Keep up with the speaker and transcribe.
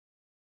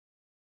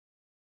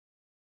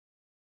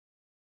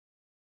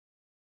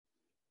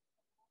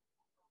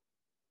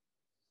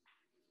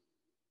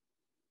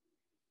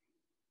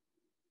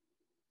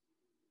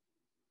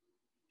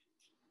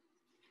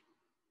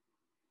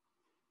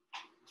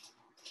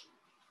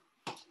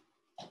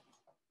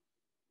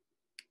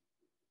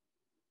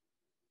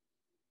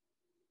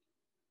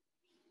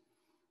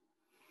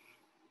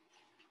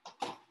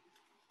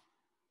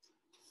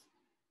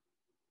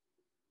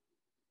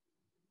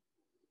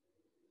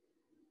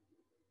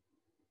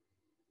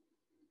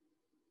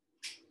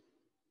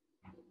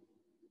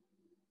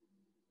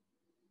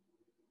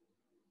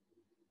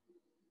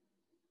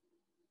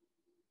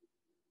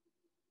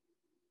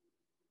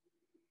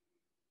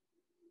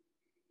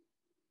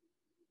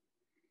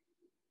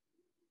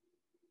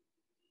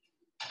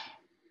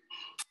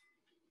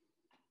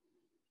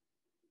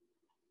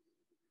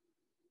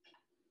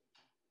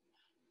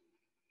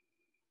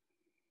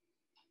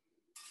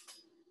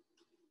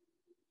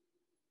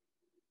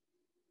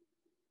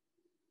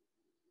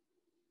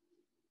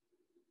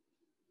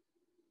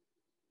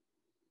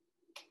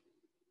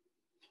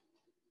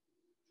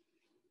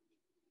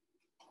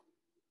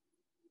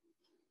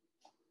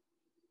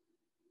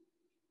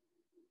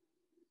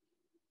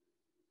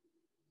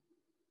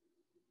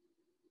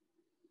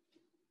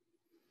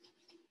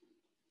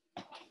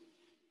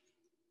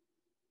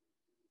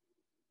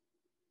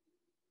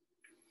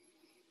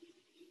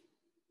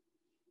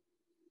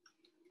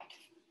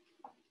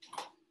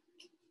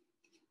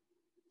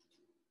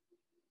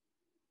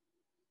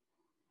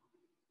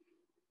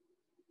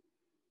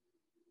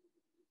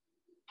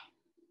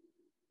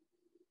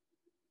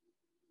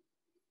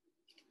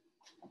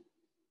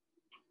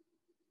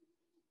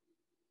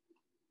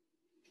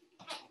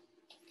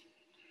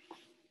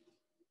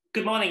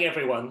Good morning,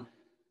 everyone.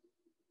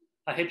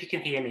 I hope you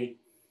can hear me.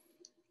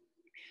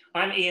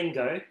 I'm Ian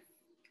Goh.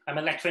 I'm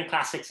a lecturer in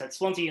classics at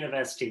Swansea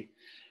University,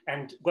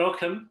 and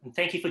welcome and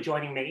thank you for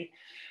joining me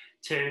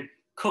to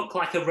cook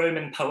like a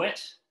Roman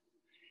poet.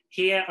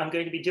 Here I'm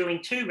going to be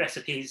doing two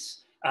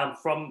recipes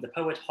from the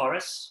poet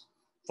Horace,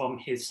 from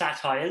his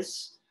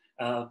Satires,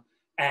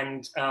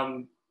 and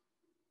I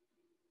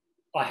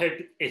hope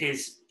it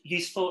is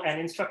useful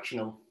and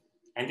instructional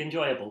and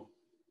enjoyable.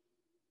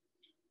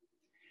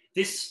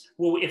 This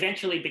will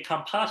eventually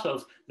become part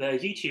of the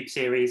YouTube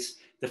series,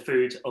 The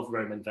Food of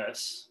Roman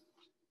Verse.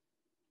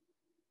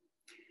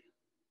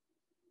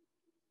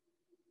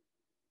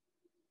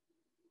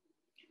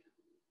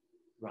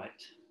 Right.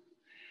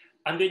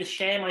 I'm going to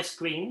share my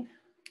screen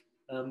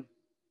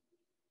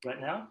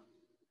right now.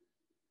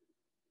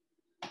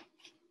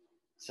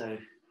 So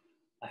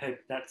I hope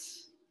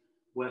that's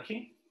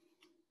working.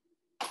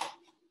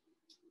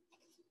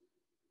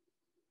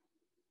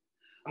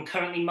 I'm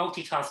currently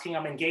multitasking.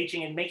 I'm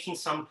engaging in making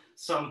some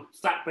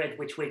flatbread,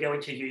 which we're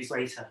going to use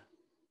later.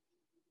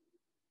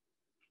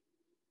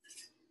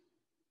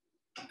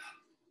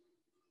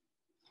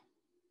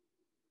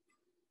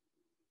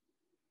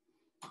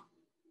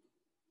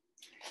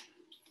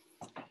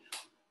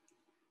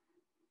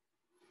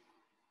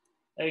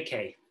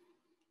 Okay.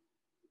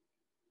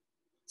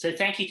 So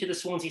thank you to the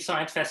Swansea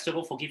Science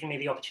Festival for giving me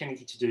the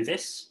opportunity to do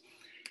this.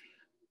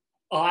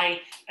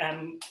 I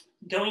am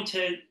going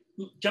to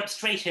jump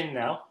straight in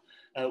now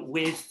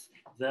with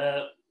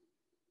the.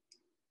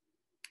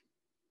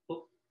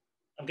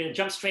 I'm going to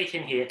jump straight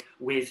in here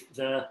with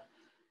an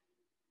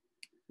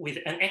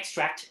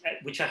extract,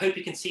 which I hope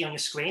you can see on your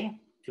screen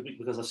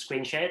because I've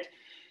screen shared,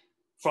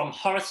 from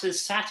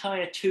Horace's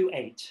Satire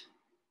 2:8.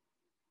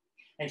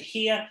 And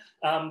here,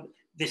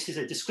 this is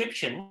a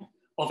description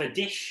of a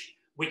dish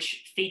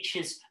which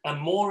features a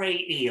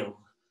moray eel,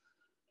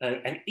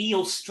 an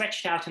eel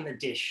stretched out in the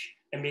dish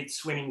amid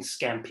swimming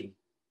scampi,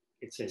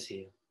 it says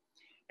here.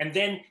 And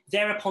then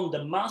thereupon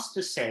the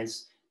master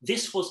says,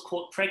 this was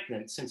caught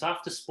pregnant, since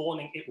after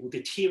spawning it will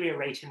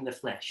deteriorate in the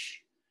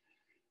flesh.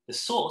 The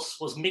sauce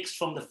was mixed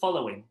from the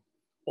following: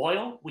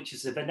 oil, which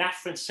is the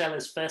vinafran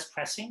cellar's first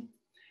pressing,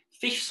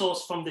 fish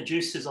sauce from the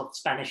juices of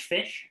Spanish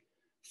fish,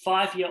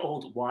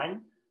 5-year-old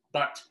wine,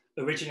 but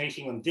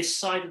originating on this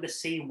side of the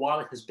sea while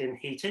it has been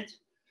heated,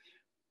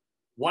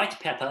 white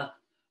pepper,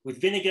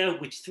 with vinegar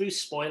which through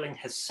spoiling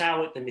has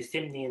soured the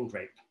Methymnian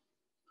grape.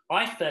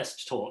 I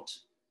first taught,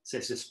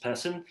 says this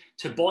person,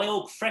 to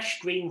boil fresh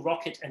green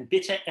rocket and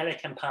bitter aere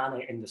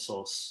campane in the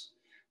sauce.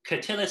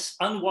 Catillus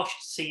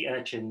unwashed sea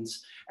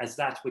urchins, as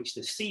that which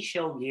the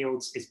seashell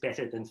yields is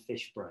better than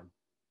fish brine.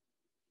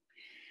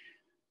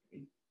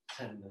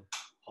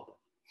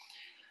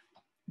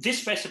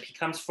 This recipe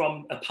comes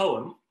from a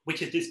poem,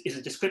 which is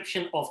a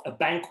description of a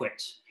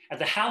banquet at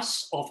the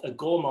house of a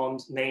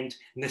gourmand named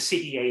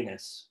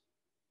Nasidianus.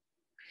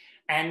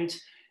 And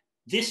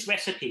this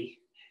recipe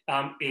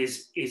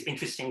is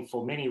interesting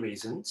for many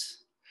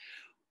reasons.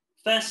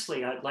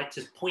 Firstly, I'd like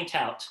to point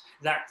out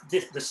that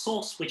the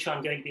sauce which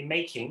I'm going to be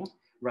making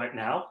right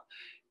now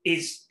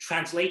is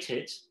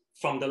translated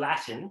from the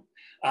Latin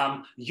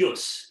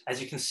jus,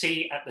 as you can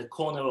see at the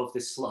corner of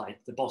this slide,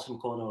 the bottom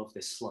corner of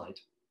this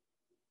slide.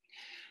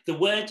 The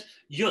word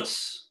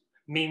jus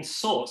means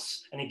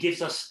sauce, and it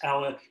gives us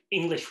our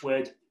English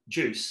word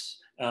juice,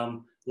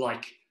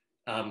 like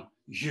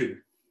jus,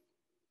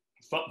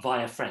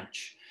 via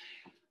French.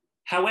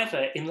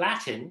 However, in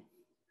Latin,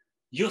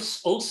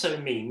 jus also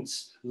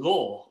means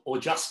law or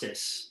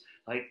justice.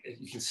 Like,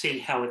 you can see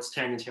how it's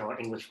turned into our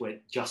English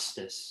word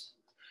justice.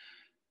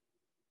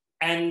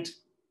 And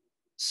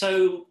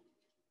so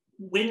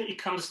when it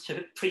comes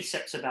to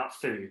precepts about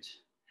food,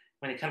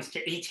 when it comes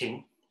to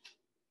eating,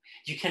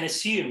 you can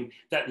assume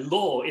that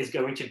law is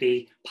going to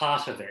be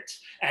part of it.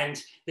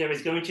 And there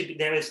is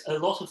a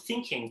lot of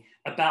thinking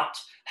about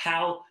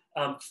how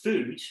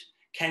food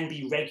can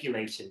be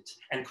regulated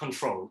and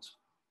controlled.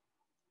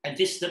 And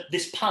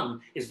this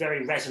pun is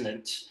very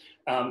resonant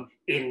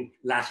in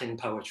Latin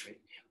poetry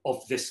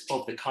of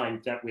the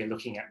kind that we're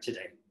looking at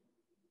today.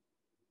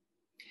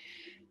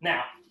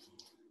 Now,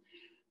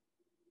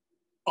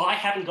 I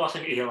haven't got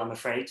an eel, I'm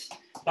afraid,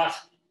 but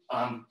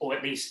or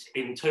at least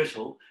in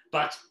total,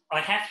 but I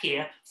have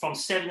here from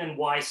Severn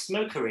Wye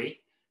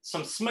smokery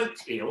some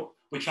smoked eel,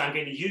 which I'm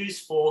going to use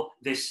for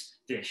this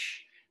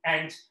dish.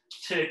 And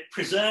to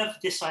preserve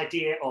this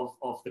idea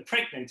of the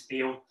pregnant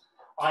eel,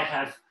 I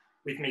have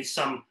with me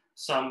some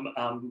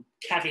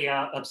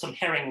caviar, some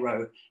herring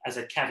roe as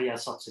a caviar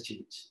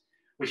substitute,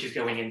 which is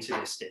going into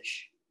this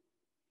dish.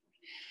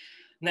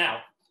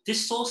 Now,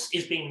 this sauce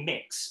is being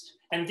mixed,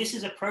 and this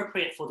is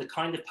appropriate for the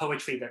kind of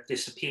poetry that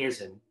this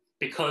appears in,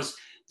 because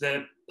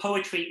the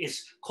poetry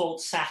is called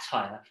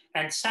satire,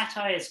 and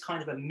satire is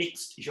kind of a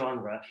mixed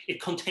genre.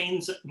 It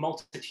contains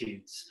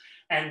multitudes.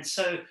 And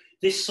so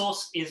this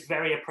sauce is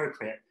very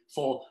appropriate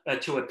for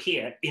to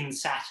appear in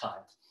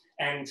satire.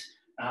 And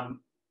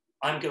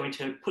I'm going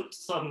to put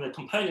some of the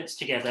components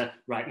together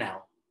right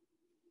now.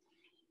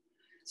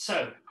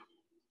 So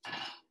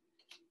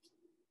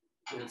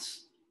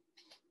let's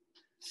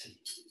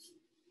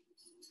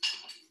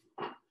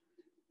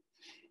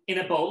In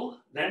a bowl,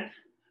 then,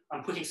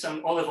 I'm putting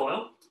some olive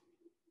oil.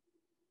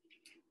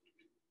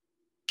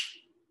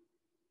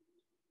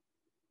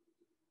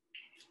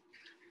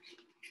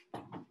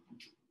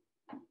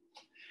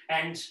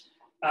 And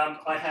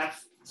I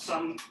have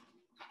some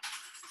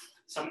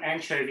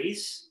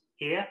anchovies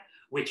here,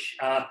 which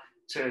are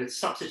to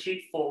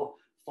substitute for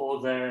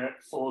the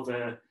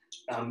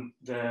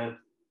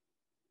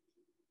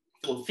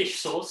fish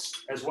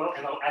sauce as well,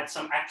 and I'll add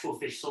some actual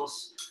fish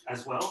sauce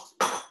as well,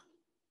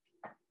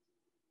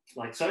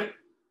 like so.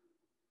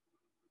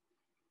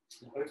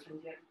 It's not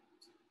open yet.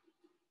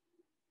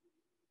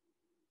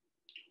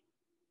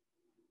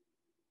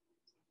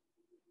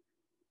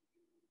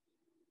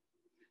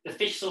 The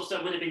fish sauce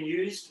that would have been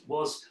used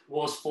was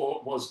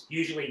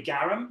usually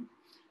garum,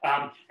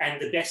 and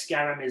the best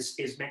garum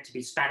is meant to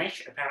be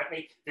Spanish.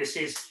 Apparently, this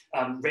is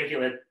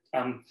regular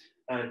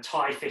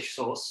Thai fish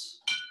sauce,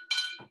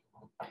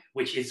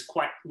 which is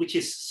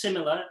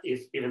similar,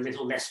 if a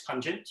little less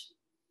pungent.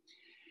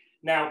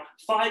 Now,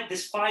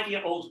 this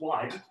 5-year-old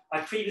wine, I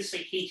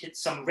previously heated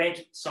some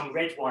red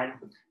wine,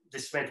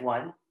 this red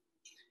wine,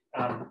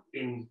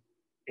 in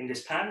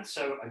this pan.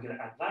 So I'm going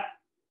to add that.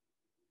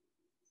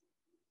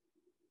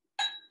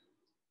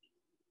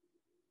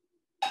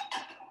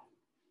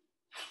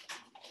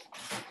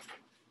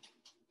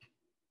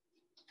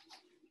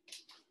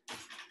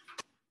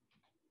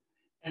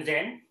 And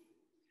then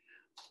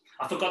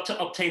I forgot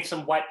to obtain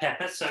some white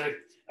pepper, so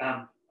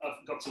I've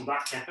got some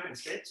black pepper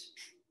instead.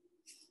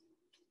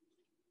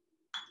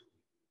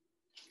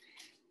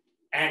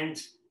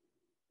 And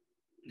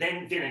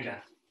then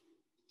vinegar.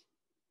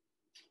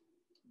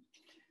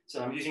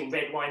 So I'm using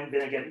red wine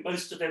vinegar.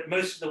 Most of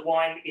the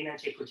wine in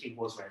antiquity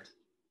was red.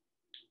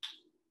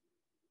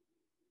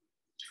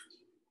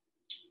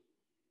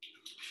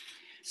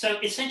 So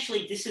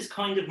essentially, this is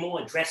kind of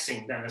more a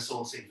dressing than a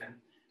sauce even.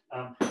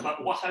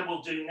 But what I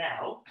will do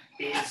now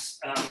is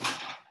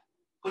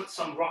put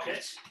some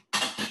rocket,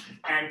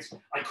 and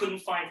I couldn't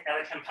find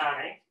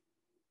accompanies,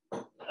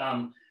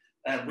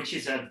 which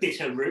is a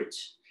bitter root.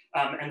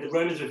 And the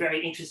Romans were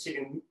very interested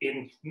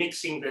in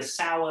mixing the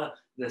sour,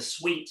 the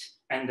sweet,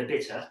 and the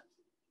bitter.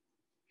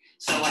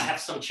 So I have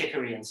some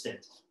chicory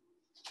instead,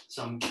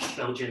 some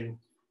Belgian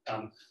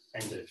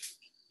endive.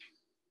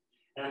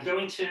 And I'm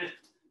going to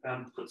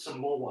put some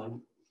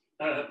more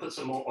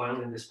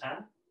oil in this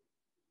pan.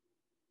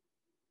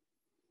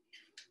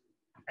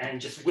 And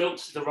just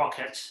wilt the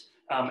rocket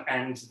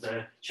and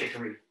the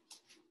chicory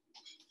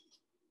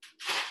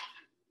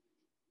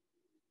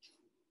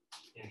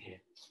in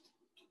here.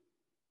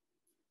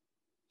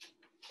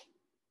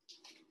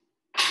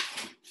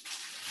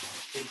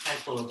 Big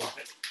handful of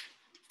rocket.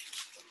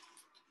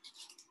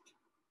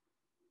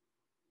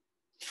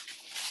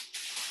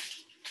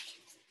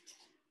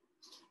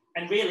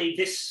 And really,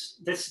 this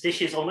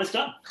dish is almost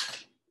done.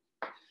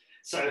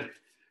 So,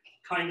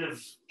 kind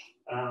of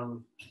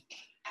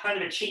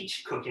a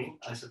cheat cooking,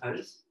 I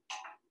suppose.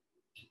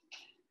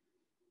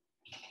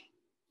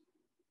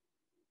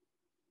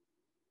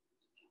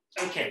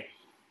 Okay.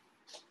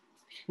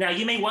 Now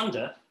you may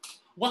wonder,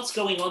 what's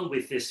going on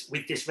with this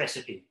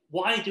recipe?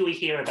 Why do we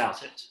hear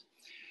about it?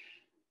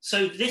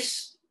 So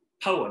this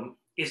poem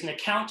is an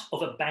account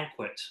of a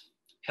banquet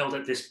held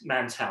at this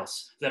man's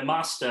house. The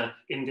master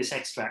in this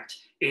extract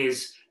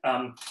is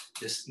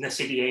this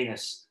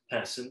Nasidianus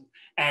person.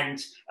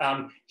 And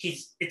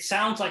it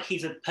sounds like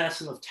he's a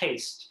person of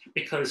taste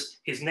because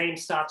his name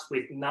starts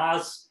with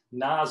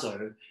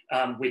naso,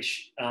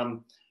 which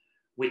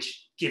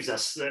gives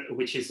us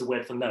which is the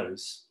word for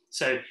nose.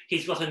 So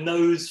he's got a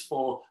nose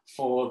for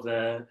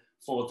the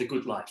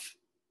good life.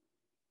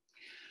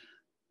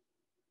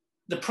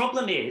 The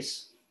problem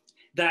is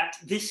that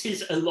this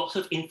is a lot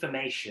of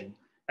information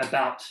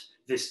about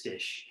this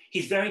dish.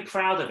 He's very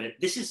proud of it.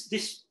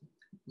 This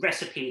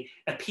recipe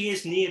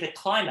appears near the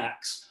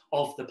climax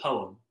of the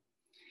poem.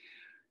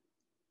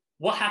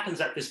 What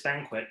happens at this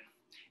banquet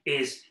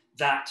is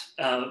that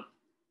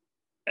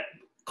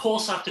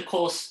course after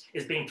course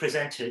is being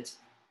presented,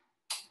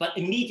 but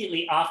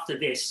immediately after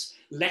this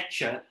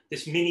lecture,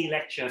 this mini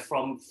lecture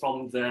from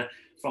the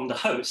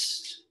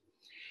host,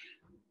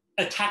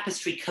 a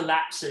tapestry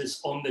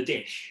collapses on the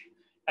dish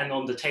and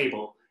on the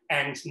table,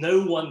 and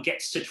no one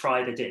gets to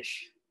try the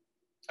dish,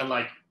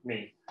 unlike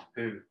me,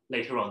 who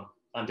later on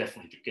I'm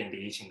definitely going to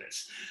be eating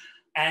this.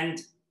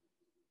 And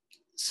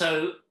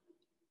so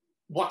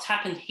what's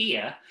happened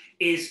here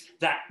is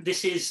that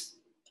this is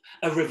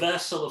a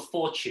reversal of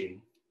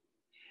fortune.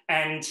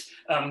 And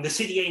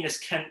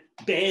Nasidianus can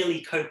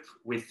barely cope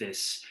with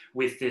this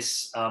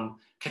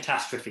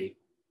catastrophe.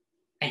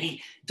 And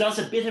he does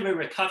a bit of a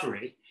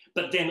recovery,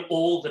 but then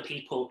all the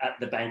people at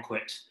the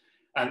banquet,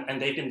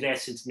 and they've been there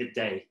since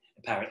midday,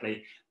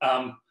 apparently,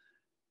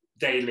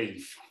 they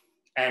leave.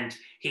 And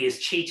he is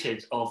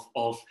cheated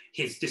of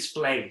his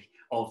display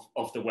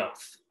of the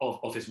wealth,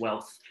 of his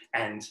wealth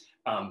and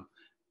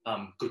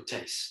good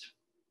taste.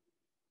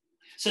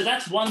 So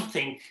that's one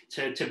thing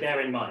to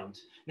bear in mind.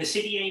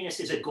 Nasidianus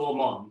is a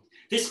gourmand.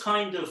 This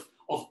kind of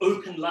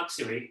open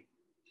luxury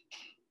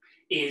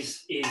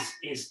is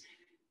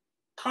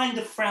kind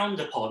of frowned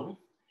upon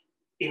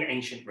in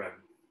ancient Rome.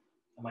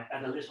 I might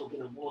add a little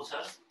bit of water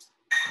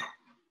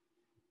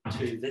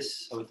to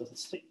this so it doesn't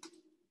stick.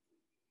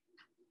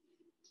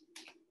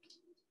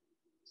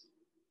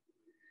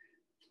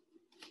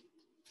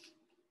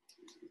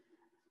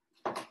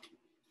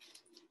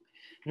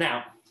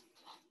 Now,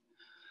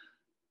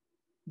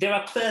 there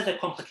are further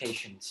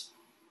complications.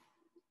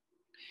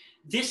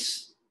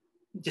 This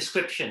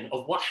description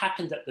of what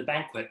happened at the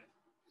banquet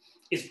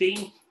is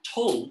being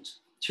told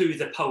to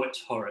the poet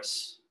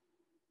Horace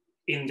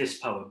in this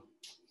poem.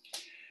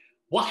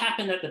 What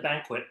happened at the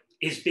banquet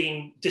is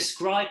being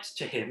described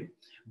to him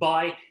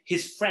by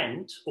his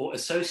friend or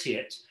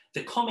associate,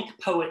 the comic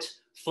poet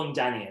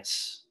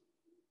Fundanius.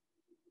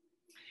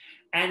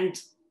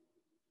 And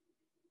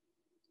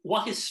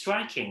what is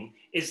striking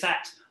is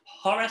that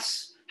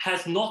Horace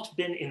has not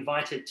been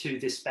invited to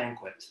this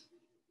banquet.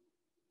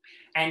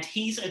 And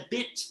he's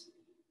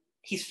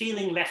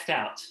feeling left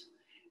out.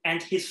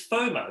 And his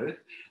FOMO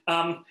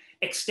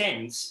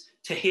extends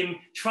to him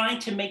trying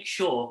to make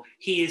sure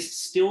he is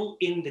still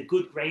in the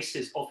good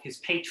graces of his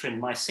patron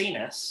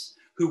Maecenas,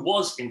 who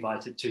was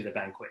invited to the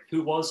banquet,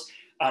 who was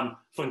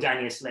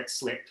Fundanius let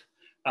slip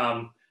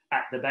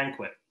at the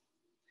banquet.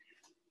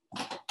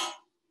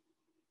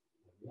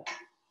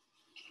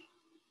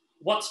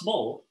 What's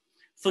more,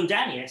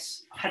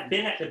 Fundanius had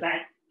been at the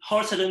banquet.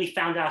 Horace had only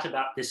found out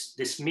about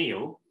this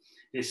meal,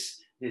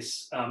 this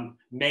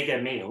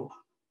mega meal,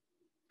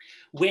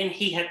 when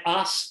he had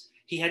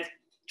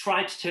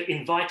tried to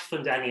invite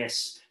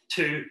Fundanius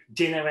to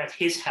dinner at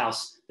his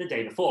house the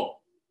day before.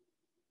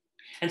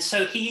 And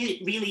so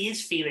he really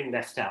is feeling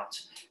left out,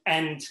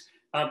 and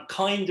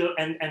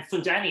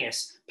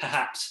Fundanius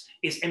perhaps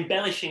is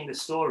embellishing the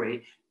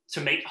story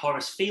to make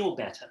Horace feel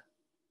better.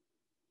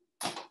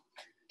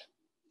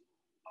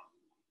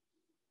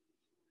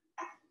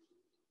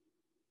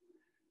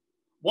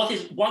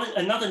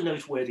 Another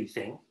noteworthy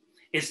thing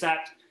is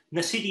that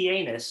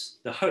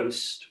Nasidianus, the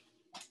host,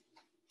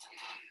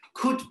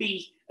 could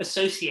be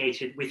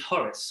associated with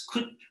Horace,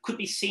 could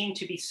be seen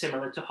to be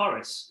similar to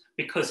Horace,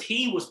 because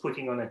he was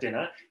putting on a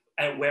dinner,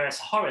 whereas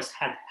Horace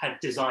had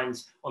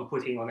designs on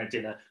putting on a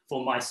dinner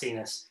for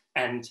Maecenas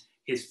and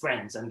his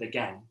friends and the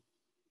gang.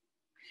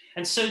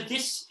 And so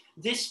this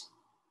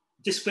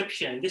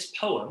description, this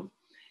poem,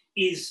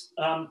 is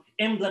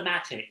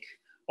emblematic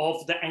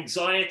of the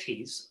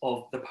anxieties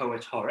of the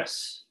poet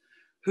Horace,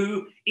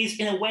 who is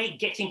in a way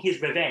getting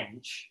his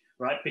revenge,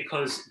 right?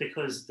 Because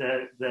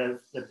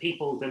the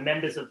people, the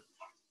members of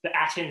the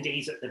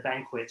attendees at the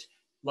banquet,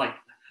 like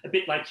a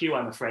bit like you,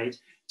 I'm afraid,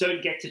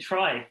 don't get to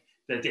try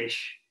the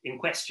dish in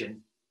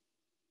question.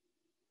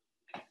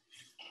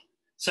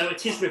 So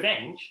it's his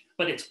revenge,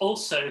 but it's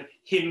also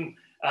him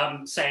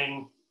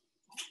saying,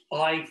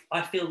 I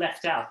feel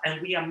left out.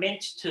 And we are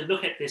meant to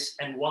look at this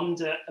and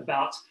wonder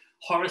about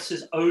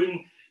Horace's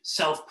own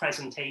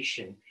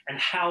self-presentation and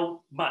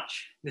how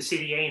much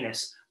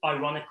Nasidianus,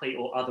 ironically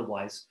or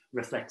otherwise,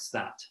 reflects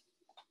that.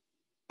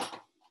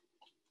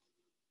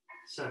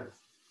 So,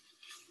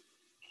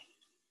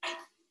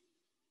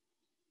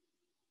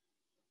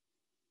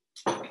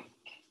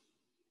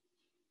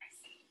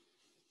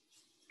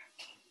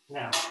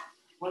 now,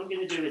 what I'm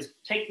going to do is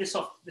take this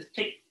off the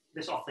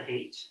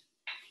heat,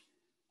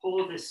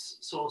 pour this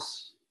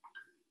sauce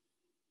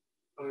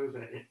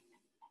over it,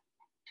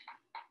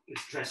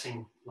 this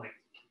dressing like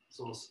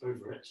sauce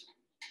over it.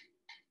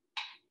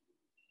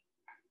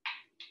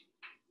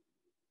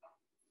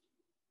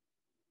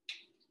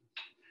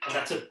 And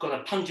that's got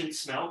a pungent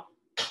smell.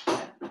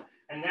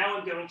 And now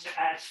I'm going to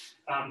add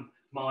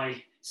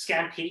my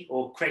scampi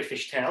or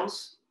crayfish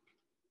tails.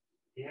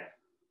 Yeah.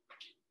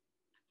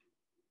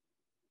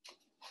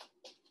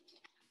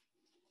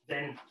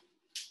 Then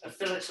a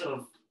fillet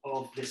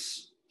of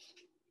this,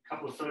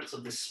 couple of fillets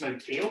of this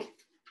smoked eel.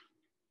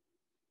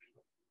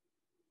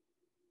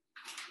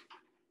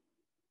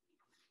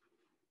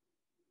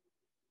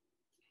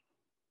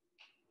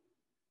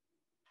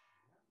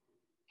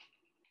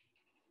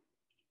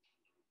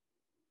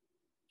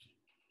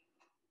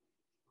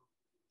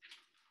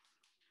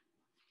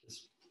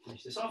 Just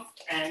finish this off,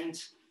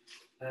 and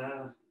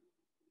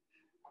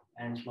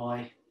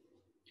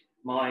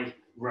my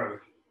roe,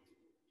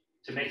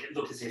 to make it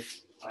look as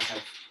if I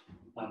have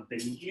been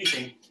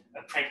using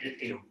a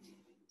pregnant eel.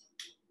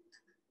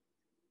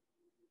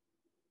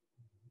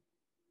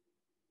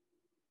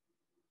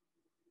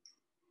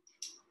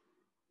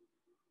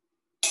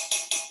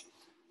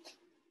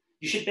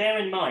 You should bear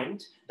in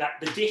mind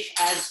that the dish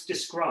as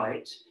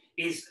described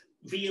is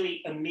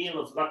really a meal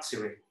of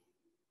luxury.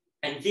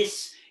 And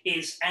this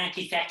is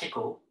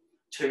antithetical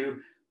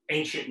to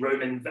ancient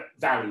Roman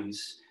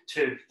values,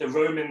 to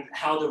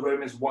how the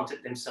Romans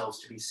wanted themselves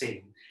to be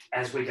seen,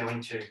 as we are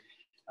going to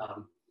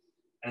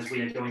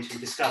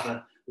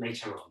discover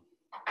later on,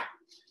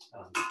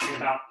 in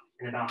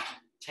about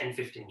 10,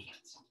 15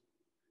 minutes.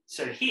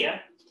 So here,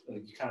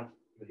 you can't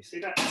really see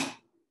that.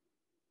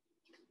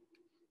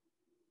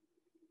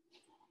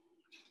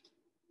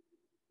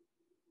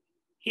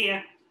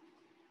 Here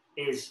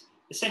is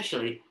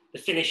essentially the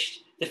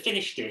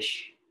finished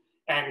dish,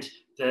 and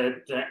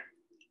the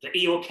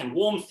eel can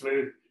warm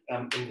through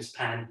in this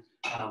pan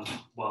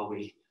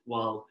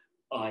while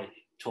I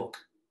talk.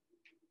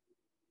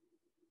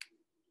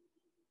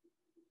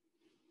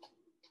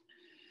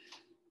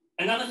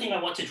 Another thing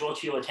I want to draw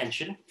to your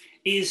attention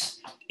is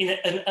in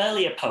an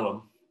earlier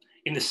poem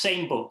in the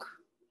same book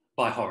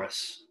by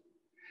Horace.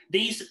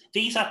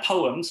 These are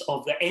poems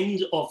of the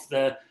end of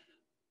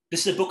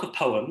this is a book of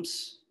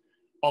poems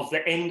of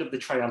the end of the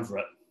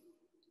triumvirate.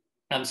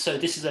 So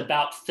this is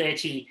about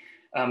 30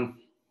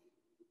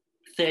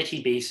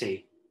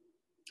 BC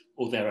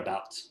or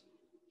thereabouts.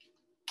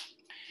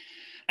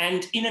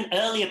 And in an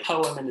earlier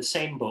poem in the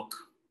same book,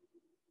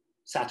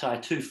 Satire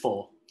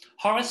 2:4,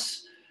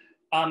 Horace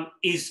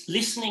is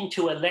listening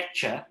to a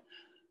lecture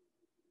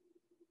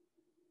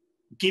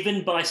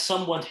given by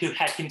someone who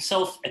had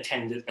himself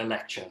attended a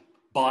lecture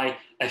by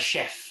a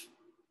chef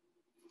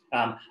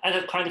at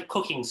a kind of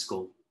cooking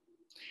school.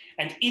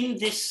 And in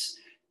this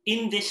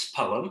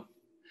poem,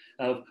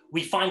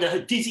 we find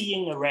a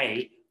dizzying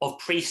array of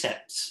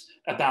precepts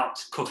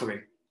about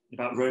cookery,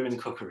 about Roman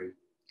cookery,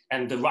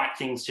 and the right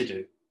things to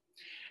do.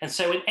 And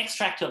so an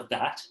extract of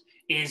that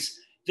is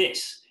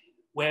this,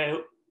 where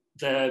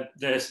the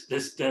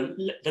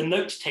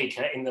note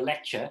taker in the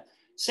lecture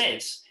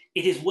says,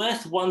 "It is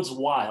worth one's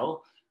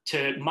while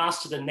to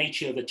master the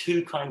nature of the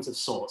two kinds of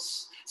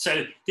sauce."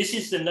 So this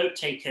is the note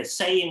taker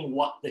saying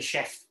what the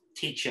chef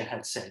teacher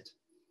had said.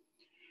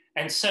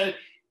 And so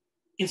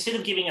instead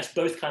of giving us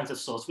both kinds of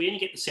sauce, we only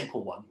get the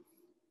simple one.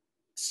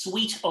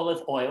 Sweet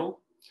olive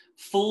oil,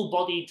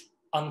 full-bodied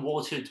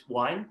unwatered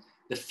wine,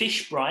 the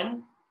fish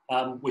brine,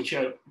 which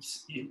are,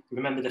 you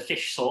remember the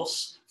fish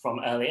sauce from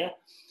earlier,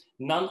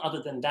 none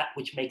other than that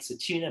which makes the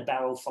tuna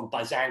barrel from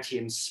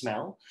Byzantium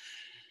smell.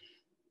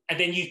 And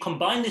then you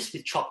combine this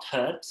with chopped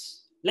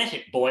herbs, let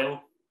it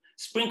boil,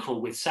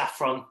 sprinkle with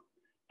saffron,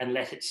 and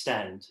let it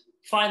stand.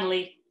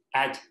 Finally,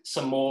 add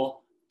some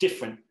more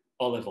different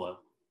olive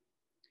oil.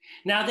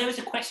 Now, there is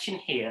a question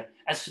here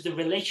as to the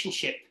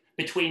relationship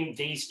between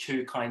these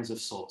two kinds of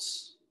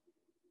sauce,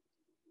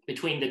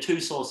 between the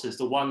two sauces,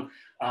 the one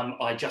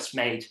I just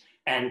made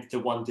and the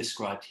one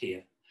described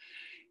here.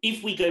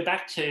 If we go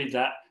back to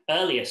that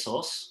earlier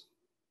sauce,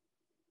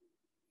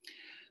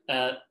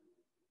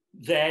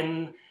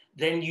 then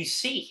you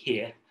see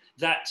here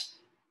that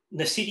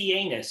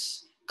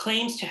Nasidianus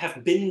claims to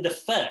have been the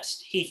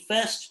first. He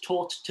first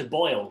taught to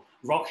boil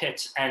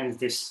rocket and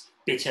this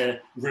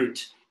bitter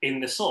root in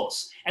the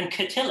sauce. And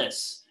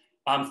Catillus,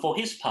 for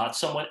his part,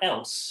 someone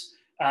else,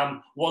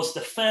 was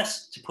the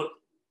first to put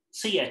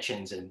sea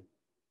urchins in,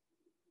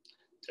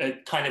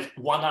 kind of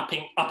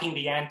upping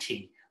the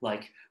ante,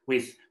 like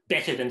with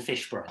better than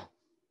fish brine.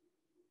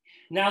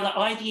 Now, the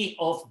idea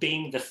of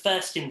being the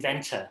first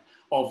inventor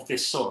of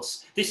this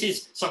sauce, this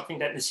is something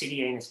that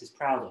Nasidianus is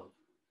proud of.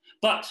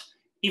 But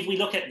if we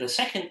look at the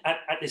second,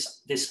 at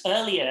this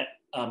earlier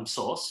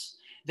sauce,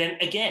 then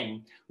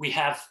again, we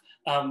have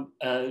an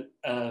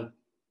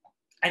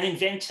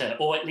inventor,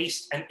 or at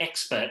least an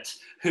expert,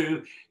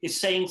 who is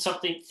saying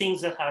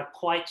things that are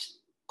quite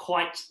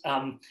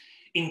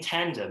in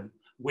tandem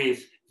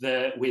with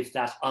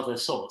that other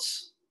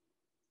sauce.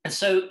 And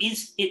so,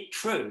 is it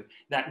true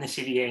that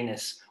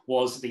Nasidianus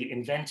was the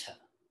inventor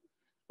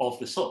of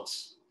the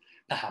sauce?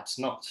 Perhaps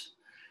not.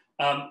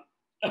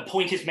 A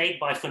point is made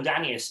by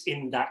Fundanius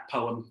in that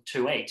poem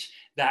 2:8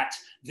 that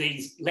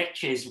these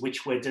lectures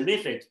which were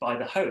delivered by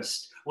the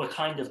host were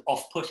kind of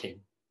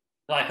off-putting.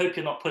 I hope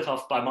you're not put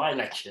off by my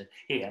lecture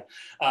here.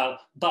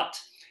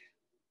 But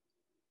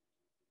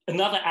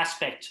another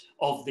aspect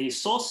of these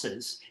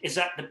sources is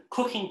that the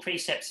cooking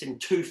precepts in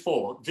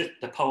 2:4,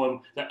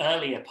 the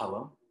earlier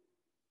poem,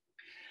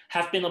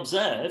 have been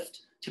observed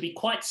to be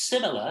quite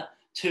similar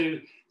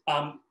to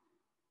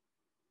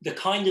the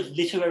kind of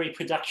literary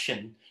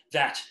production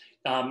that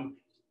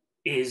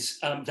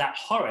that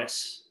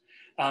Horace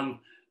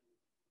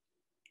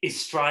is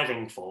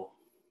striving for.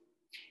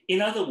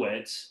 In other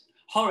words,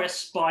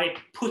 Horace, by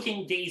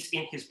putting these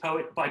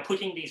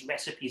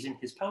recipes in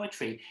his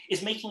poetry,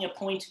 is making a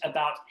point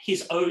about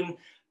his own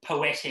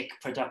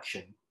poetic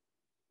production.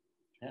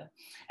 Yeah?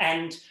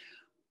 And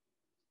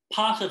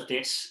part of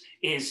this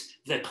is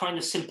the kind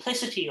of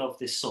simplicity of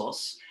this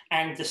sauce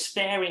and the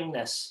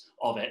sparingness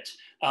of it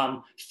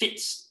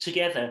fits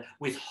together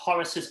with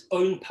Horace's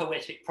own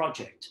poetic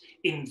project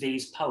in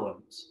these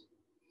poems.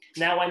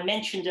 Now, I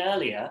mentioned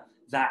earlier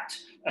that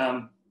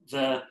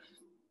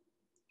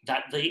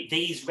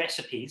these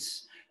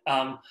recipes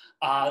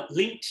are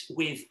linked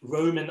with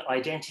Roman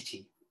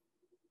identity.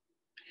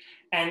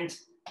 And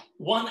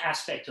one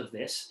aspect of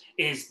this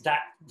is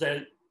that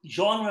the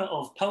genre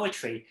of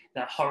poetry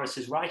that Horace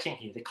is writing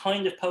here, the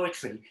kind of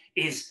poetry,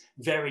 is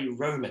very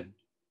Roman.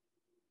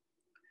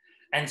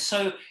 And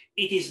so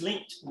it is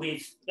linked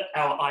with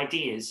our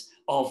ideas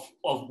of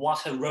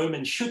what a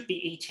Roman should be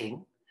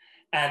eating,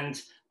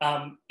 and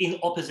in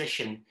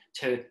opposition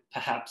to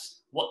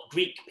perhaps what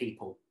Greek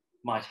people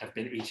might have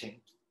been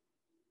eating.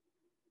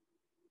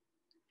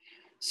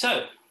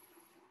 So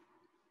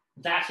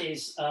that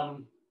is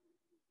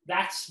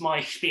that's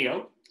my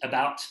spiel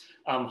about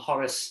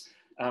Horace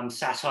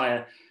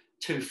Satire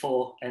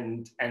 2:4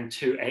 and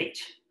 2:8.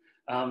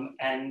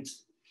 And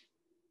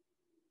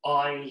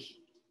I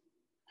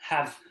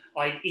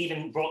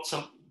even brought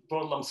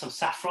along some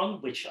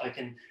saffron, which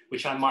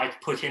I might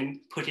put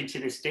into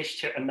this dish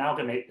to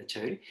amalgamate the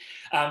two.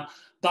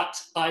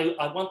 But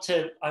I want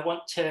to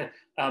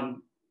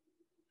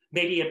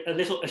maybe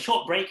a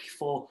short break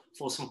for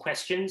some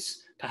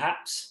questions,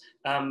 perhaps,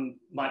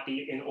 might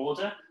be in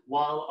order,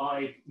 while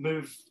I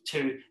move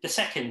to the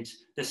second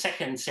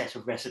set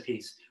of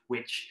recipes,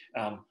 which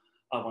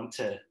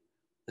the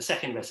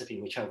second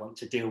recipe which I want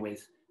to deal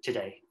with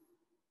today.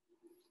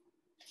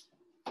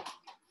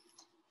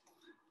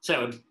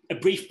 So a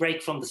brief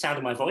break from the sound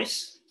of my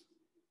voice.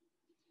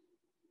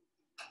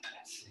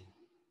 Let's see.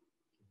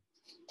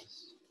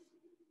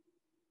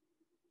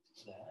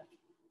 There.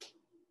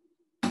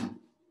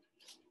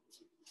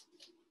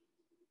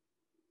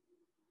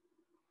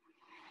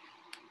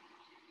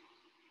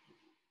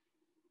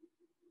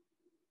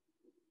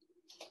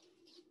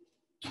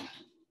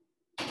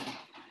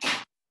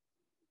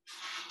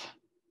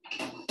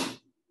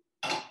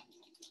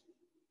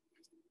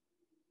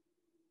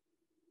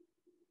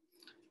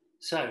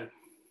 So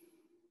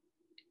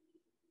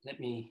let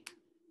me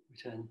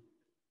return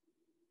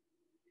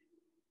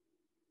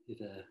to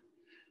the...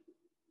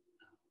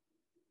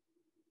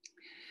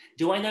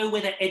 Do I know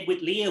whether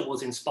Edward Lear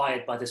was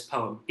inspired by this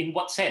poem? In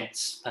what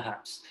sense,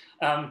 perhaps?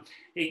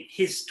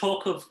 His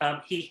talk of,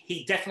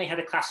 he definitely had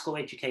a classical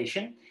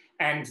education,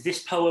 and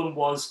this poem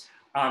would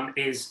have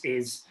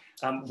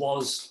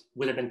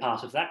been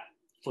part of that,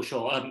 for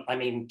sure. I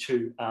mean,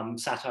 to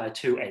Satire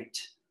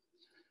 2:8.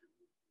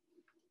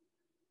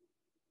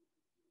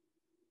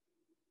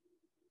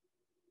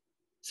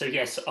 So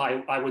yes,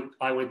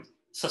 I would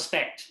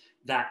suspect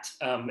that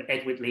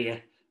Edward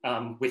Lear,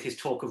 with his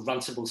talk of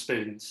runcible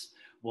spoons,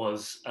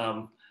 was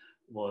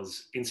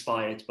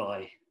inspired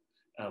by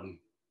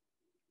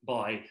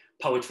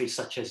poetry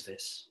such as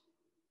this.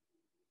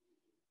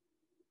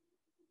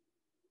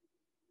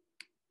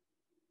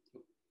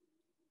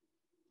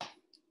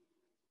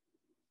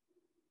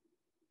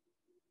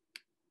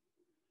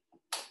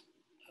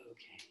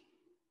 Okay.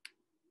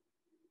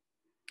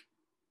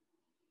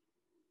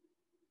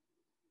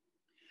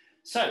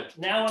 So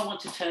now I want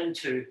to turn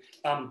to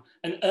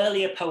an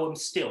earlier poem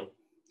still,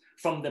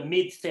 from the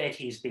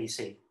mid-30s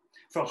BC,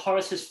 from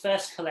Horace's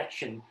first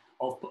collection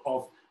of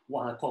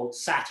what are called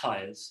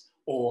satires,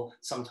 or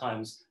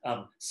sometimes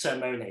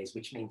sermones,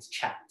 which means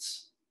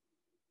chats,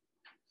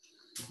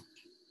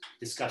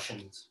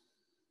 discussions.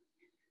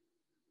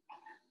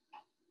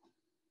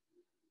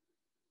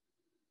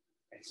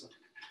 Excellent.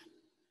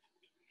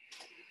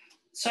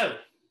 So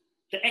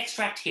the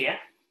extract here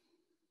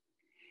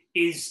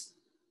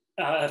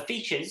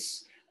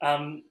features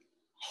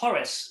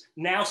Horace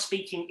now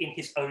speaking in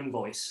his own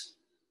voice.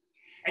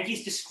 And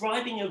he's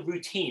describing a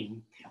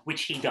routine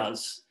which he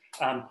does,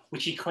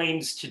 which he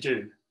claims to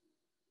do.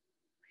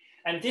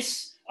 And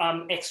this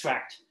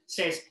extract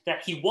says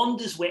that he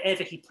wanders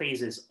wherever he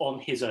pleases on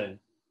his own.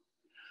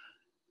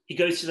 He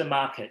goes to the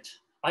market.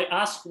 I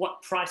ask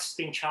what price is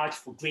being charged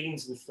for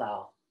greens and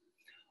flour.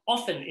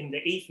 Often in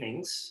the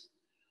evenings,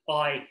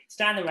 I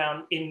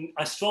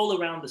stroll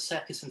around the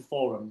circus and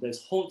forum,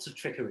 those haunts of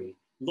trickery,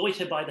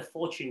 loiter by the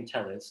fortune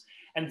tellers,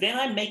 and then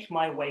I make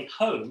my way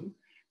home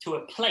to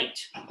a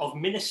plate of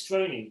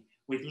minestrone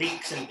with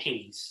leeks and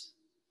peas.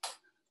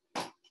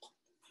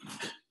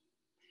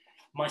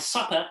 My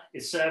supper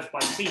is served by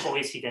 3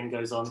 boys, he then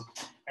goes on,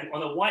 and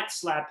on a white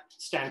slab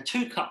stand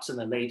 2 cups and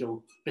a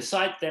ladle,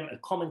 beside them a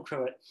common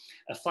cruet,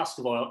 a flask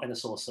of oil and a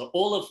saucer.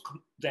 All of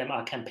them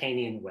are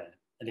campanian ware,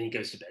 and then he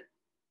goes to bed.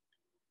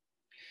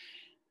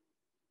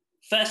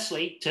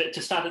 Firstly,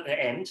 to start at the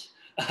end,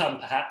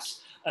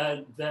 perhaps,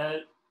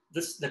 the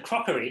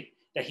crockery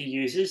that he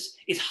uses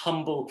is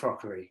humble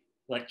crockery,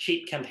 like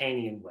cheap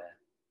campanian ware.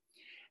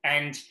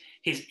 And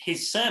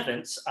his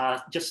servants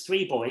are just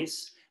 3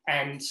 boys,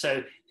 and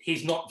so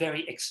he's not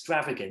very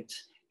extravagant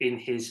in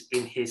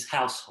his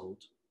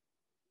household.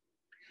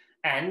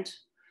 And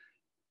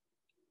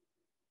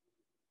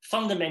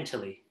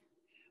fundamentally,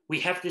 we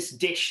have this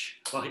dish,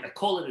 well, I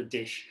call it a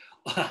dish,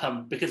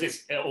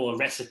 because or a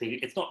recipe.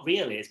 It's not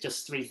really, it's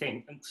just 3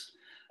 things.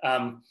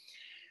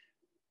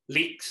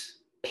 Leeks,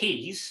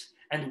 peas,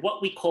 and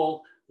what we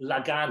call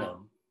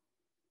laganum.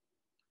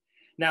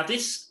 Now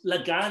this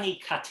lagani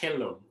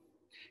catillus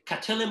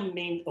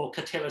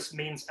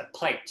means a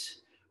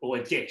plate or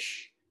a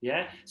dish,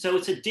 yeah? So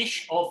it's a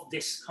dish of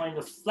this kind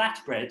of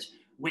flatbread,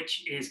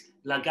 which is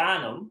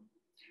laganum,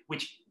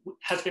 which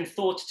has been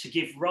thought to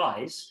give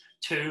rise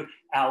to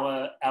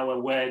the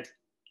word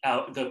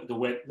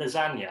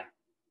lasagna.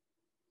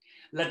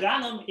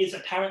 Laganum is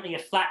apparently a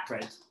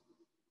flatbread.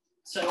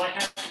 So I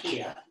have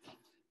here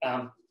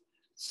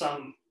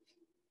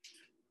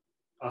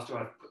after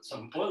I've put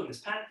some oil in this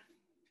pan,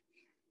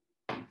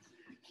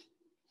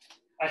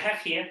 I have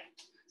here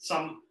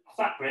some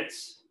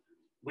flatbreads,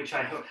 which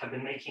I have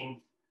been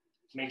making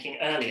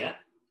earlier,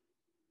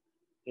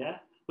 yeah,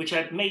 which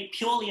are made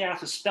purely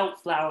out of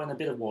spelt flour and a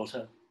bit of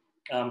water.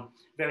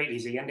 Very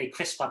easy, and they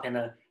crisp up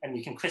and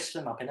you can crisp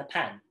them up in a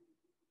pan.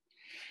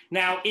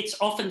 Now, it's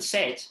often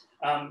said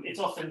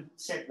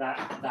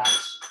that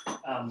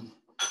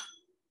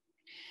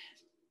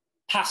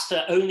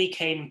pasta only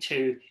came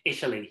to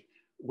Italy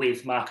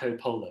with Marco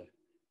Polo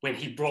when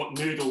he brought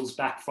noodles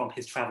back from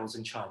his travels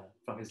in China,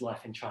 from his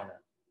life in China.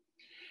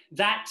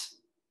 That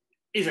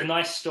is a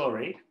nice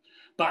story,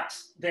 but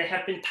there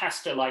have been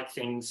pasta-like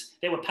things.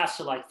 There were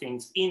pasta-like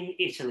things in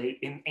Italy,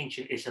 in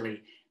ancient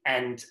Italy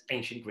and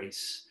ancient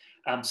Greece.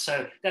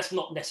 So that's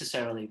not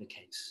necessarily the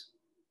case.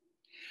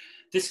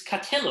 This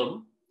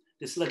catillum,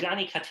 this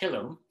lagani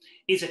catillum,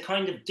 is a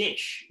kind of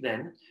dish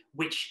then,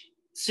 which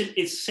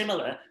is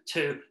similar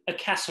to a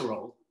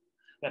casserole,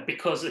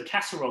 because the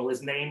casserole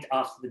is named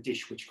after the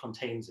dish which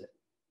contains it.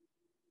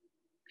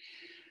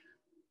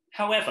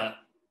 However,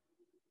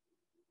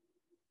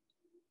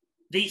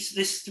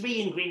 this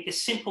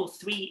simple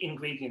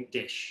three-ingredient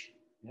dish,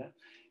 yeah,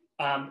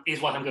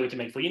 is what I'm going to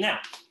make for you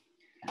now.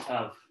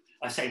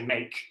 I say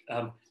make,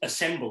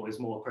 assemble is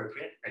more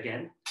appropriate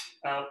again,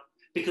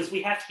 because I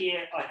have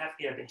here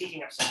been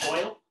heating up some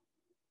oil,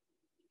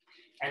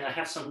 and I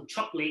have some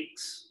chopped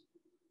leeks,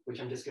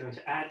 which I'm just going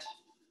to add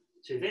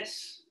to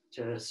this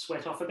to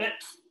sweat off a bit.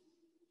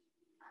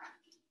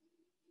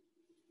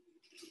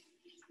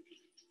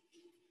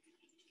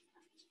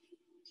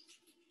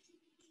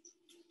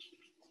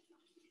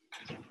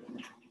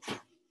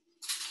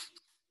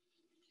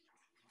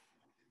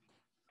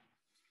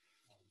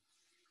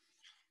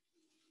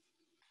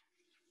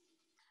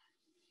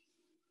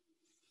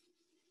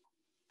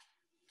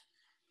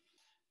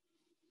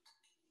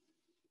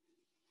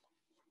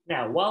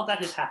 Now, while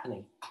that is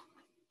happening,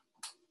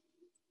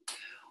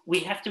 we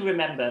have to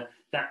remember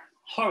that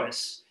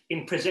Horace,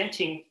 in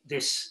presenting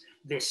this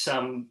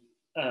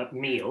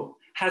meal,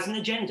 has an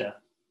agenda.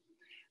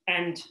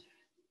 And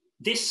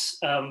this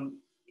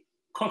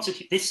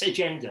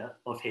agenda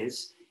of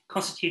his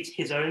constitutes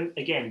his own,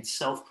 again,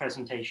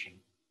 self-presentation.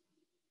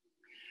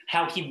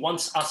 How he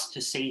wants us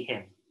to see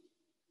him,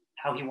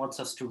 how he wants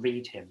us to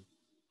read him.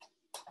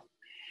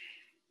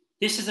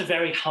 This is a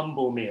very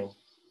humble meal.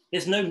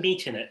 There's no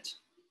meat in it.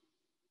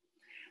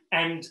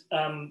 And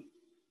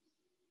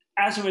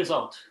as a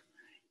result,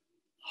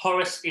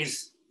 Horace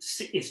is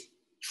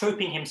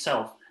troping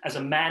himself as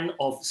a man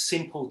of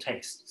simple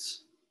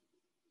tastes.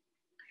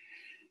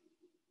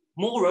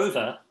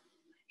 Moreover,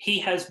 he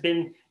has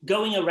been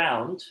going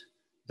around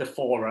the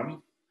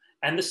forum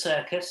and the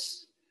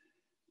circus,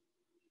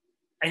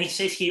 and he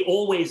says he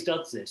always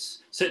does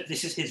this. So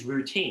this is his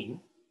routine.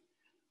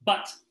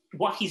 But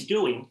what he's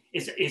doing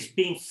is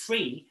being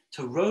free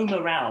to roam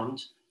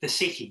around the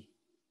city.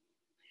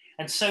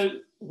 And so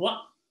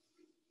what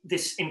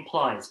this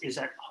implies is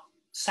that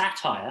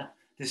satire,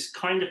 this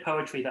kind of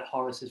poetry that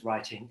Horace is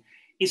writing,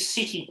 is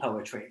city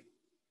poetry.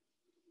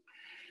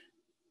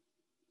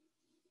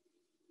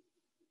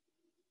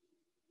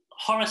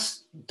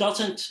 Horace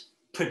doesn't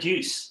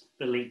produce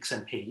the leeks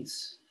and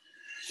peas.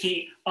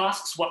 He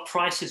asks what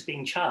price is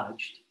being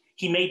charged.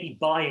 He may be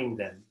buying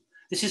them.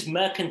 This is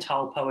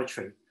mercantile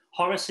poetry.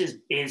 Horace is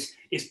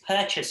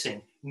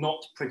purchasing,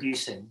 not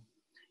producing.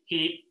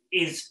 He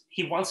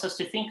wants us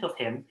to think of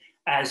him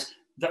as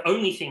the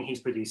only thing he's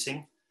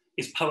producing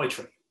is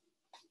poetry.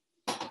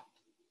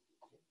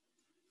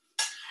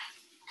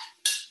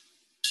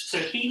 So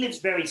he lives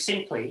very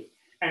simply,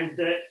 and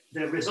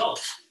the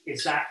result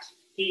is that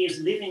he is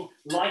living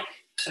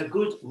like a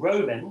good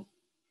Roman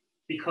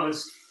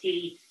because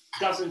he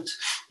doesn't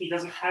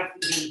have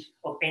need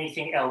of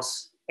anything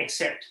else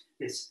except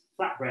this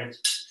flatbread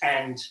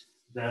and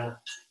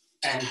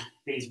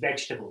these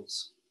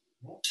vegetables.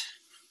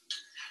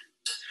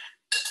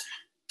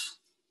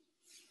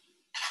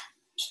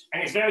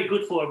 And it's very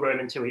good for a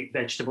Roman to eat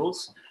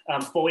vegetables.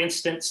 For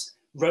instance,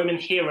 Roman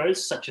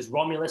heroes such as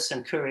Romulus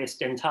and Curius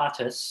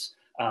Dentatus,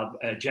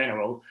 a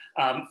general,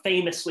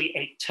 famously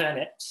ate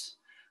turnips.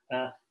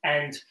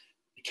 And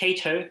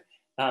Cato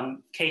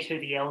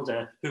the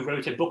Elder, who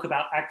wrote a book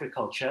about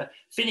agriculture,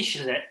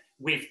 finishes it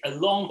with a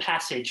long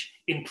passage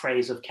in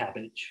praise of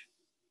cabbage.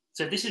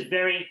 So this is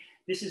very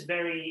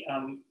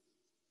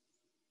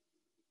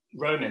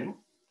Roman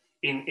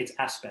in its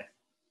aspect.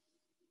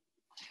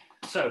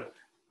 So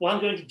what I'm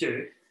going to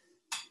do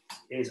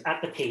is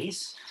add the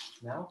peas.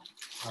 Now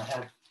I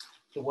have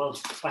the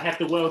world's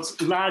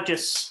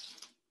largest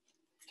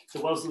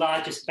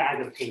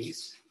bag of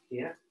peas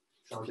here.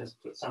 So I'll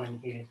just put some in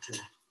here to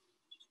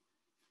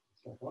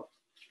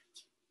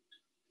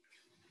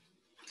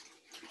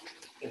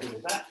get rid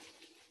of that.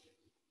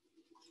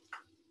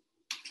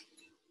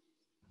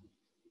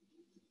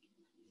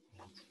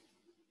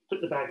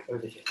 Put the bag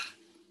over here.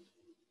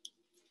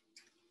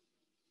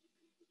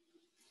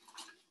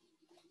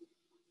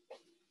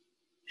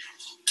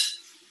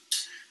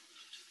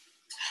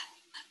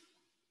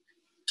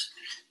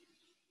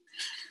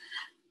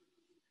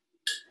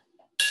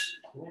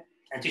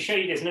 And to show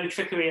you there's no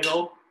trickery at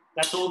all,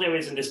 that's all there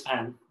is in this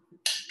pan.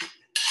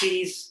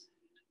 Peas,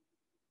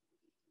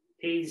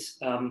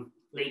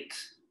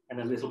 leeks, and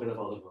a little bit of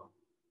olive oil.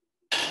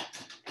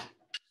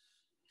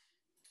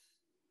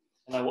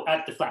 And I will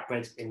add the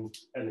flatbread in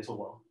a little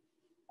while.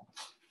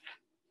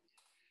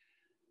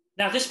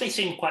 Now, this may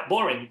seem quite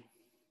boring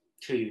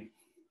to you.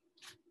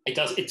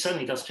 It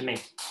certainly does to me.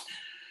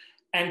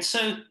 And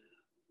so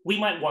we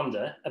might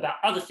wonder about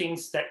other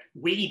things that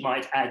we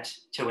might add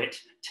to it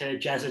to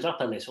jazz it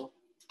up a little.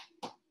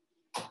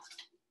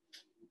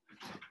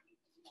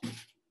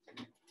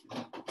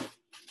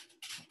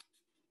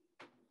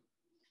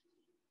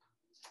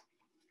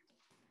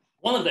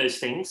 One of those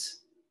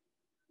things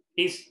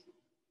is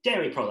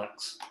dairy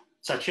products,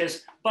 such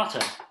as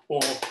butter,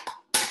 or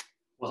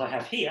what I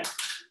have here,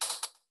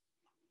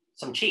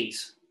 some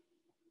cheese.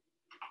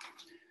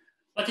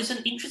 But it's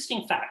an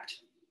interesting fact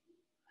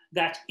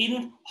that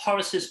in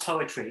Horace's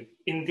poetry,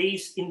 in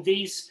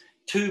these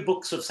two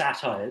books of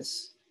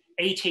satires,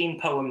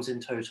 18 poems in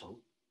total,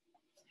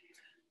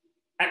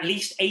 at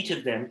least 8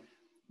 of them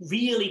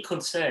really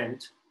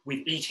concerned with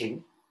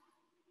eating,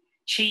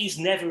 cheese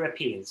never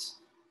appears.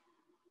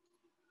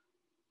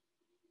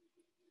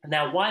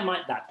 Now, why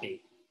might that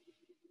be?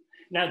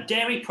 Now,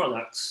 dairy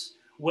products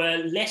were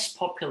less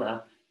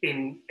popular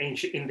in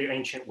the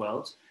ancient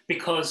world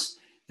because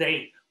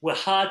they were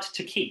hard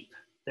to keep.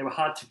 They were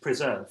hard to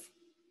preserve,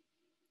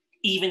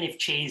 even if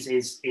cheese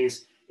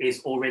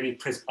is already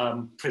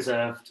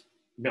preserved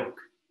milk,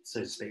 so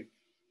to speak.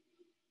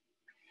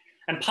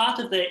 And part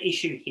of the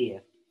issue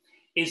here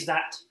is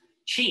that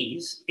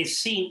cheese is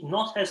seen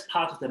not as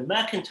part of the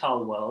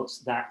mercantile world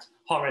that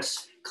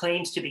Horace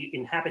claims to be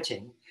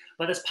inhabiting,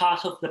 but as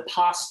part of the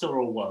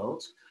pastoral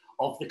world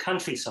of the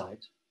countryside.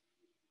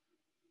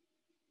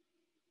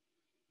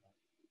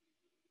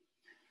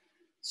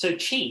 So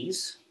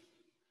cheese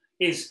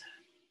is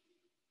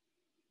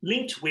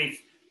linked with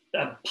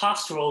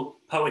pastoral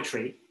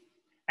poetry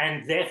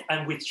and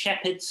with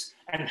shepherds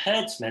and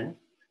herdsmen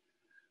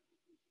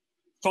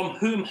from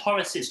whom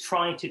Horace is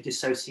trying to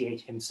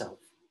dissociate himself.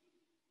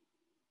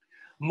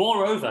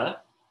 Moreover,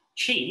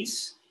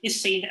 cheese is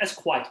seen as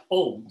quite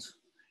old.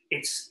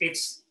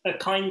 It's a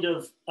kind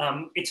of,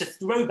 it's a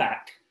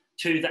throwback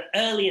to the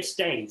earliest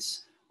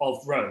days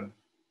of Rome.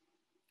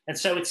 And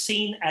so it's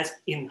seen as,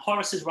 in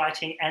Horace's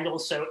writing and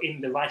also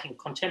in the writing of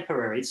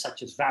contemporaries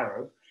such as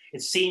Varro,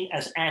 it's seen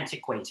as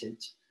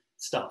antiquated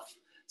stuff.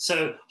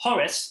 So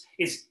Horace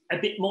is a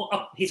bit more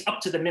he's up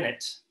to the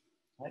minute,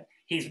 right?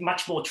 He's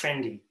much more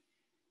trendy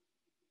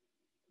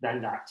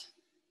than that.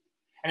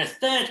 And a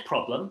third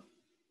problem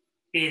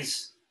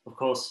is, of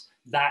course,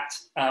 that,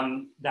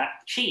 that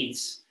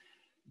cheese,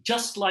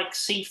 just like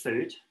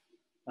seafood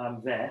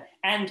there,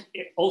 and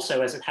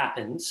also, as it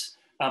happens,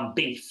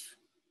 beef,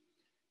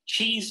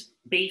 cheese,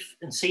 beef,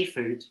 and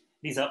seafood,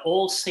 these are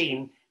all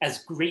seen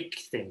as Greek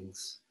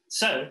things.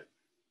 So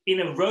in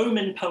a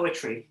Roman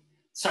poetry,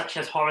 such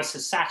as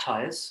Horace's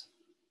Satires,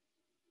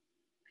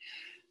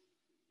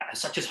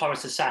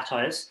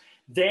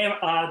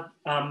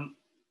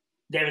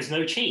 there is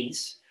no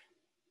cheese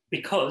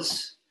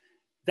because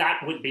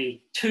that would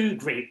be too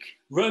Greek.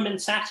 Roman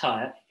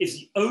satire is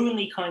the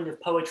only kind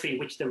of poetry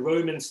which the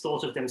Romans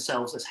thought of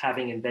themselves as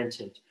having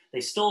invented.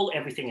 They stole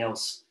everything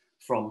else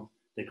from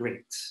the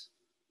Greeks.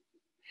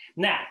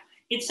 Now,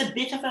 it's a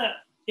bit of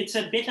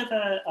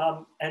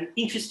an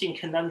interesting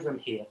conundrum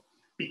here,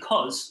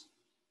 because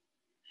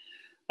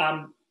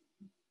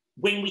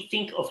when we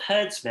think of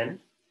herdsmen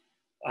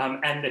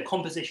and the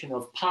composition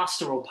of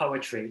pastoral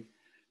poetry,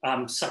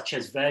 such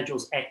as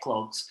Virgil's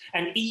Eclogues,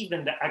 and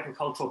even the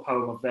agricultural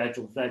poem of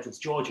Virgil, Virgil's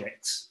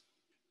Georgics,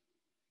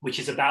 which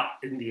is about,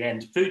 in the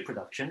end, food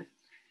production.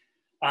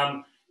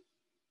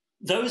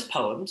 Those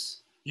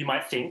poems, you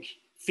might think,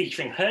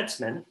 featuring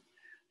herdsmen,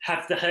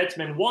 have the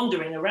herdsmen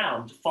wandering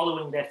around,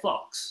 following their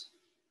flocks.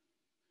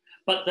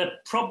 But the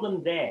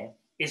problem there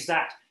is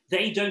that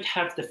they don't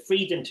have the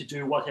freedom to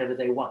do whatever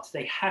they want.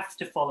 They have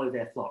to follow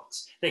their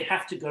flocks. They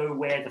have to go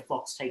where the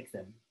flocks take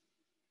them,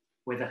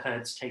 where the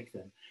herds take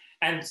them.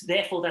 And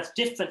therefore, that's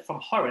different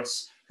from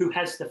Horace, who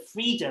has the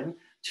freedom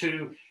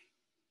to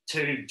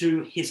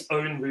do his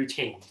own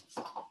routine.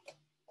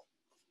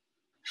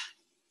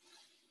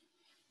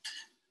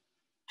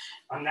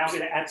 I'm now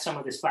going to add some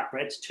of this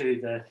flatbread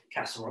to the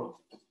casserole.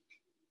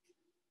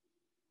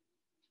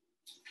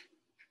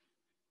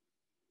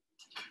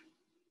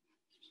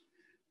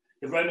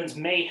 The Romans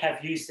may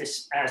have used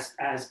this as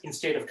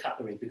instead of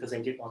cutlery, because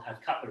they did not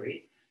have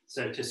cutlery.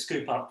 So to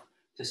scoop up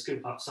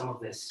some of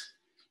this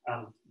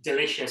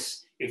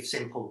delicious, if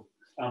simple,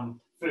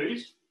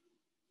 food.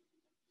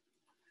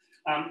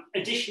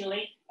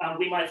 Additionally,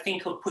 we might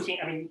think of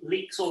putting,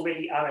 leeks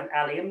already are an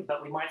allium,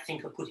 but we might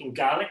think of putting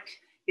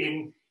garlic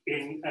in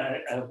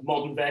a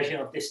modern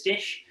version of this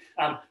dish.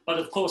 But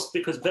of course,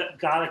 because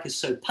garlic is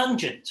so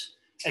pungent,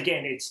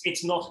 again,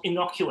 it's not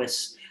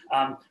innocuous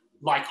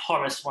like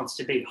Horace wants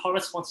to be.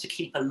 Horace wants to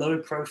keep a low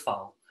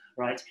profile,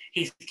 right?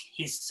 He's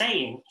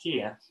saying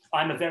here,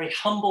 I'm a very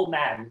humble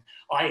man.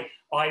 I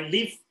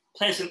live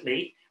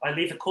pleasantly. I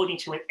live according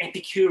to an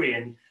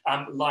Epicurean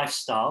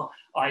lifestyle.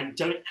 I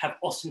don't have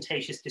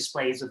ostentatious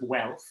displays of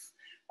wealth,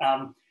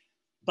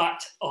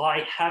 but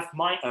I have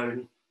my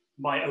own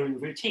my own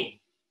routine.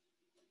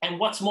 And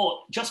what's more,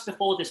 just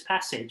before this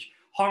passage,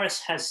 Horace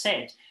has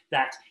said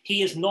that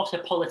he is not a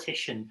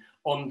politician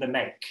on the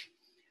make.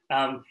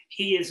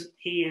 He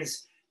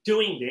is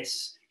doing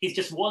this, he's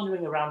just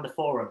wandering around the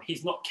forum.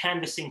 He's not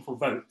canvassing for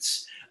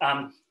votes.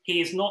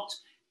 He is not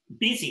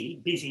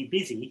busy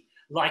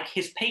like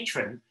his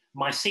patron,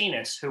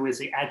 Maecenas, who is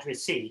the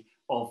addressee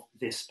of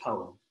this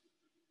poem,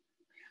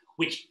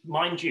 which,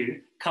 mind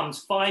you,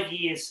 comes 5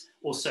 years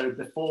or so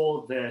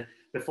before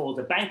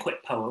the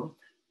banquet poem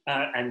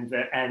and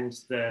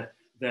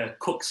the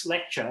cook's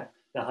lecture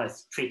that I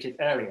treated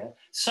earlier.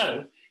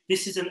 So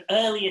this is an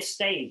earlier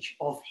stage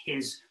of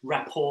his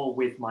rapport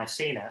with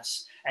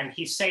Maecenas, and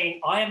he's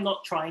saying, I am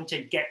not trying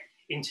to get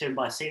into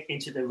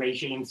the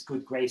regime's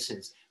good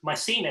graces.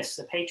 Maecenas,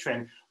 the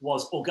patron,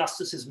 was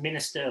Augustus's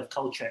minister of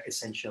culture,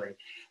 essentially,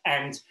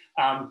 and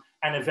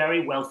a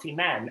very wealthy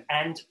man,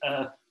 and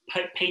a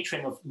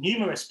patron of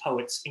numerous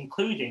poets,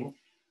 including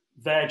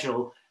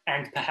Virgil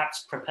and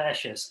perhaps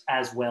Propertius,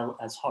 as well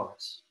as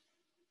Horace.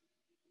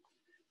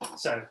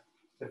 So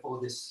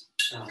before this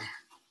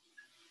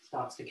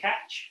starts to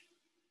catch,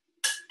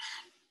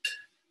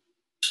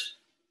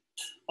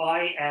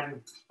 I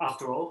am,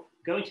 after all,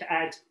 going to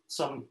add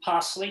some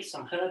parsley,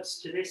 some herbs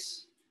to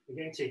this. We're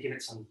going to give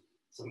it some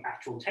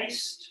actual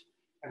taste,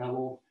 and I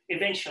will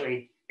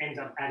eventually end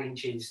up adding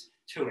cheese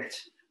to it,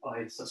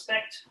 I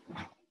suspect.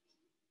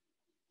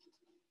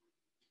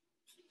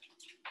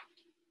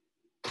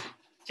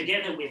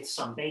 Together with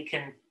some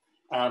bacon,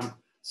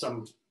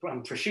 some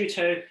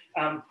prosciutto,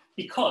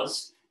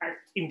 because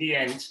in the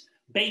end,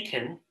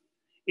 bacon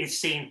is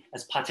seen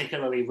as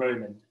particularly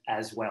Roman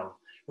as well.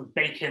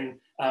 Bacon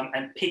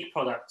and pig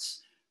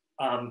products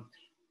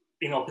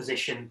in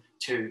opposition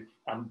to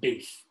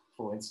beef,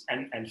 for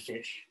instance, and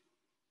fish.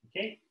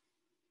 Okay,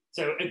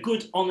 so a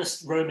good,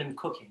 honest Roman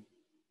cooking.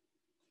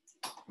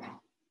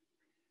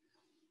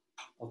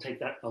 I'll take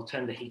that. I'll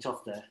turn the heat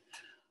off there.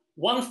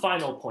 One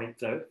final point,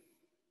 though,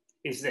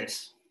 is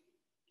this.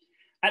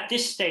 At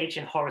this stage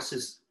in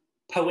Horace's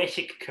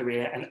poetic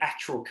career and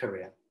actual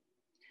career,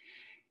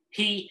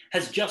 he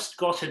has just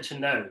gotten to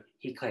know,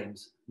 he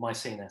claims,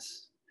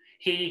 Maecenas.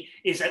 He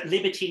is at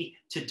liberty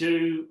to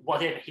do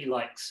whatever he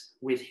likes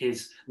with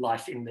his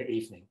life in the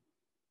evening.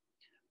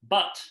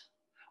 But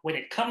when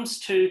it comes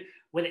to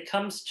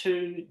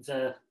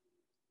the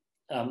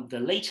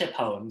later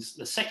poems,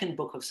 the second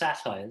book of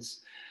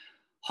Satires,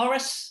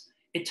 Horace,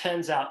 it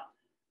turns out,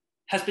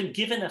 has been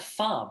given a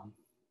farm,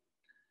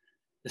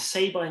 the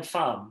Sabine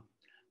farm,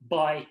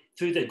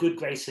 through the good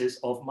graces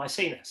of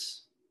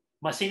Maecenas.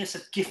 Maecenas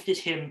has gifted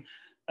him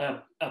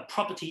a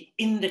property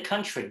in the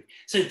country.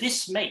 So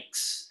this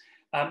makes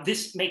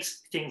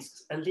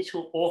things a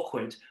little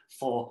awkward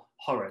for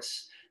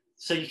Horace.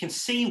 So you can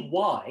see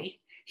why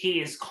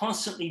he is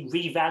constantly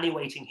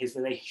reevaluating his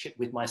relationship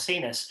with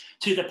Maecenas,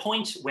 to the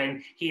point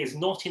when he is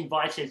not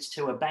invited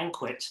to a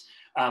banquet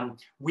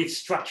with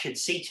structured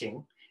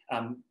seating,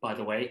 by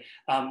the way,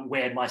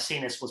 where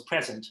Maecenas was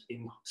present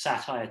in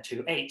Satire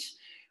 2:8.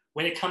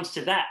 When it comes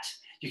to that,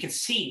 you can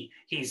see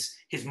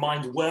his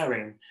mind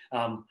whirring.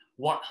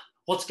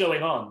 What's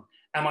going on?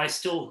 Am I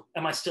still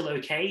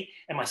okay?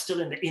 Am I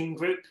still in the in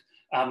group?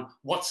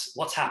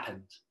 What's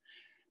happened?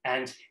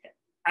 And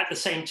at the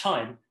same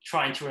time,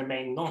 trying to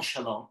remain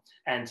nonchalant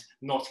and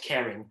not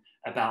caring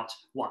about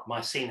what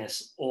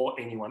Maecenas or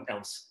anyone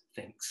else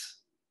thinks.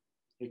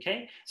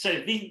 Okay,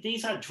 so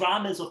these are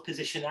dramas of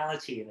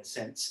positionality, in a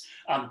sense,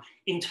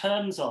 in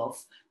terms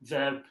of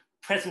the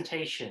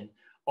presentation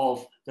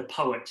of the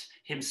poet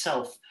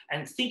himself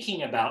and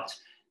thinking about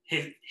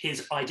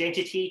his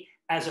identity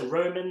as a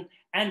Roman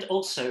and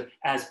also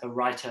as a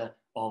writer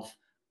of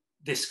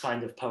this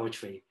kind of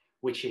poetry,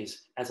 which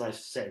is, as I've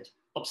said,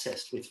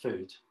 obsessed with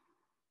food.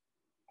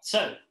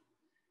 So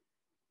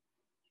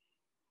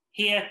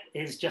here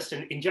is just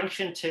an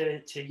injunction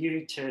to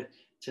you to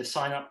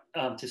sign up,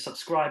 to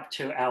subscribe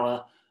to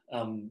our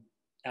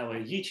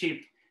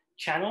YouTube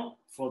channel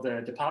for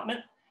the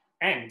department.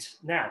 And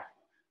now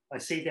I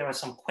see there are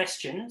some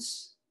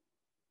questions.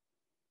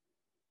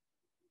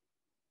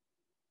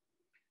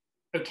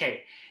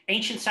 Okay,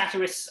 ancient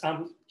satirists,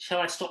 shall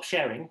I stop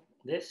sharing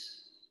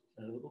this?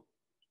 Oh.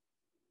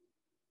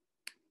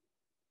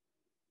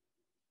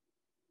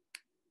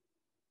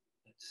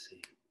 Let's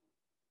see.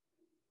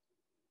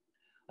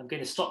 I'm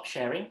going to stop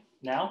sharing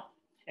now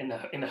in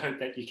the hope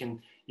that you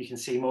can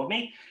see more of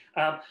me.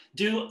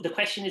 The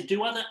question is,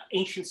 do other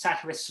ancient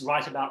satirists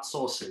write about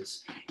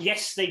sources?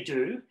 Yes, they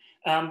do.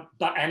 And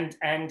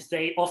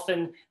they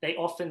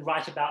often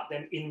write about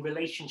them in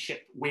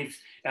relationship with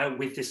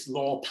this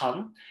law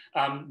pun.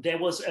 There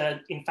was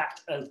in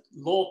fact a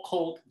law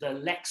called the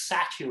Lex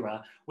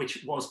Satira,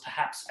 which was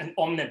perhaps an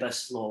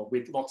omnibus law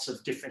with lots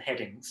of different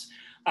headings,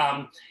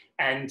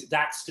 and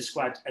that's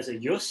described as a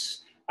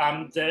jus.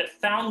 The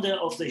founder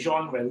of the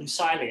genre,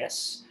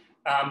 Lucilius,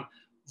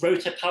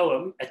 wrote a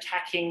poem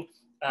attacking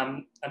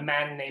a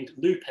man named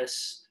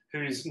Lupus,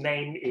 whose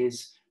name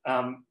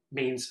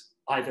means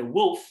either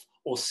wolf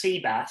or sea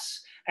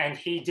bass, and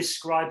he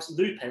describes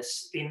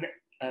Lupus in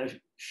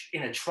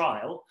in a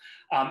trial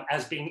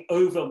as being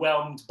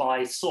overwhelmed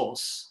by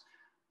sauce.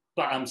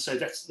 But so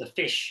that's the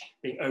fish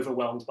being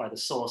overwhelmed by the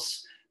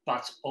sauce,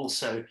 but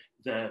also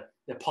the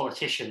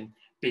politician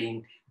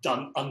being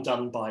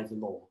undone by the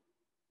law.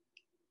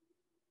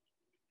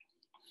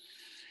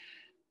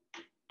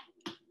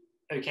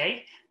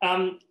 Okay.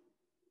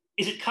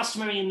 Is it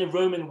customary in the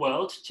Roman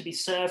world to be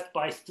served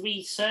by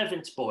 3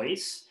 servant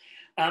boys?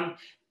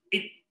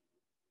 It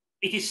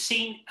is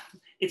seen,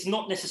 it's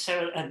not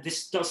necessarily, and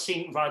this does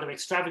seem rather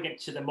extravagant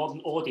to the modern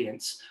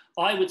audience.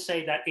 I would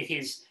say that it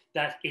is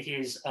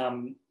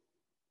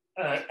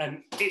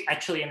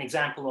actually an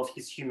example of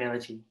his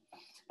humility.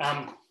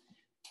 Hang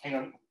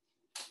on.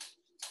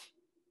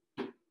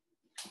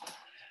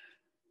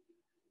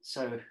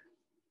 So,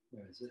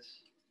 where is this?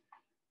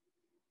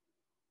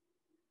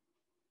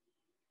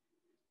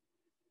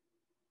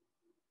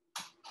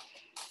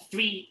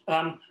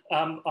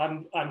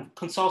 I'm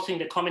consulting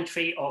the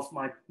commentary of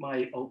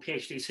my old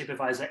PhD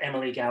supervisor,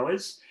 Emily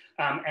Gowers.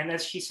 And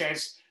as she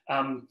says,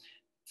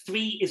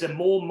 3 is a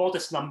more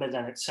modest number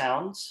than it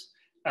sounds.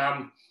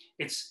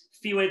 It's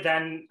fewer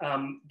than,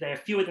 there are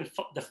fewer than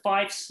the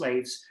 5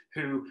 slaves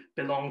who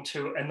belong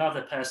to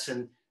another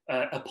person,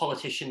 a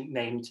politician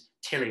named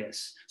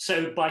Catillus.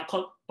 So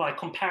by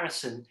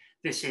comparison,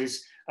 this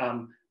is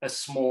a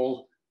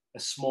small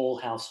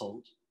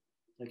household,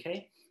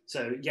 okay?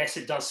 So yes,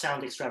 it does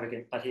sound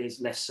extravagant, but it is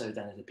less so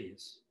than it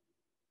appears.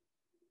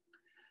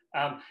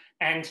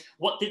 And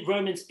what did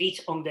Romans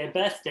eat on their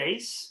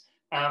birthdays?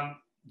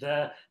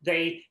 They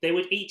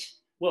would eat,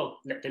 well,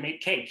 let them eat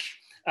cake.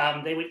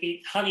 They would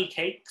eat honey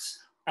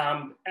cakes,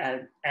 but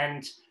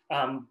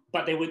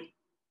they would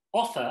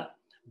offer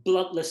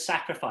bloodless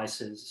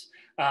sacrifices.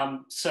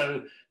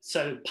 So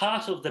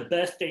part of the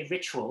birthday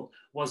ritual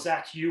was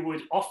that you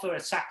would offer a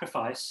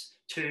sacrifice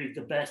to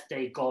the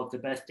birthday god, the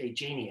birthday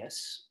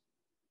genius,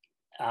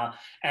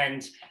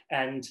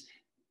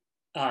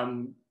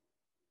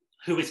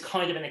 who is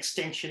kind of an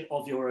extension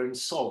of your own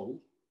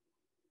soul.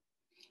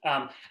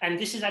 And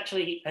this is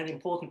actually an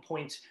important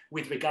point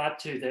with regard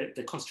to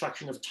the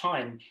construction of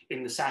time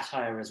in the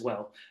satire as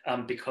well,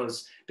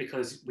 because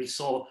we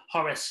saw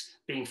Horace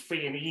being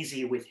free and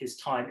easy with his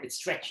time. It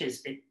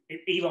stretches, it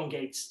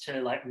elongates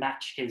to like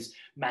match his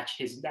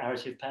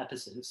narrative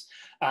purposes,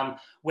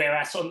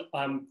 whereas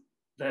on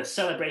the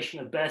celebration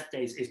of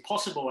birthdays is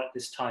possible at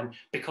this time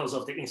because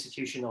of the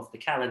institution of the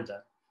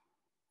calendar.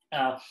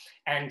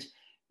 And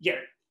yeah,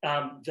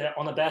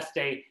 on a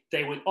birthday,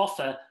 they would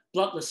offer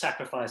bloodless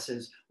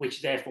sacrifices,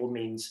 which therefore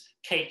means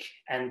cake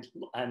and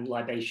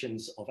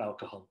libations of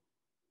alcohol.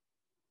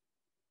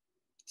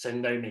 So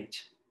no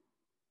meat.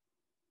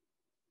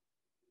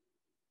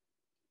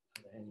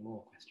 Are there any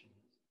more questions?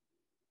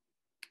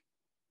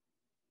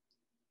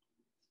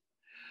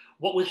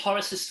 What would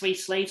Horace's 3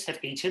 slaves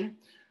have eaten?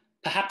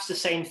 Perhaps the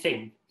same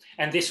thing.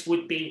 And this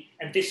would be,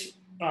 and this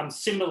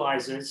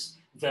symbolizes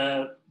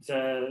the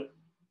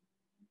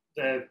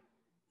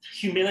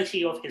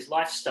humility of his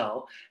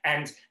lifestyle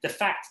and the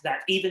fact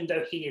that even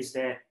though he is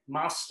their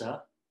master,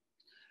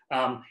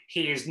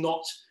 he is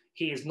not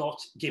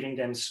giving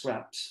them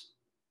scraps.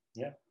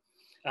 Yeah.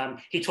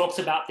 He talks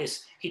about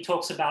this. He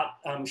talks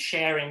about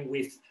sharing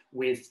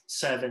with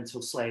servants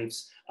or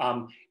slaves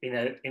in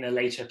a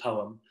later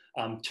poem,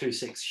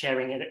 2:6,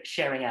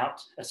 sharing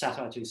out a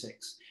satire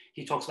 2:6.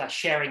 He talks about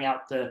sharing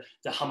out the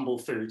humble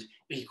food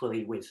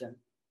equally with them.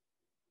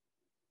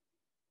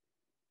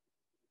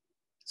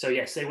 So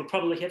yes, they would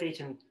probably have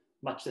eaten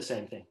much the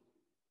same thing.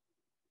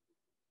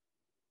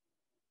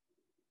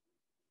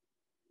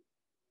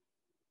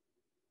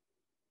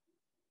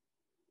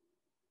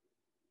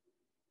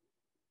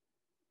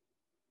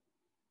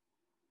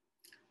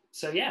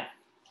 So yeah.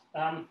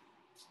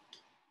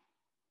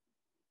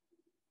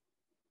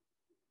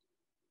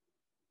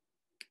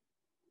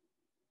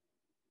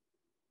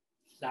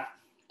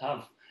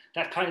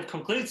 That kind of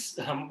concludes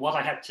what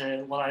I had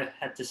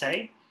to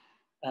say.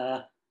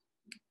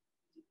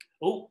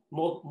 Oh,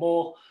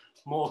 more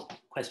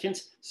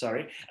questions.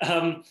 Sorry.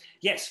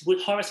 Yes,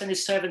 would Horace and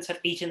his servants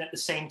have eaten at the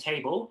same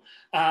table?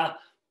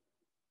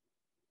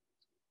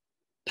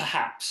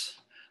 Perhaps.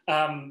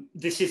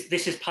 This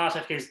is part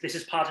of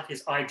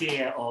his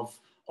idea of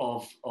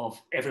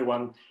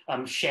everyone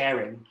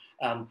sharing,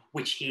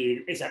 which he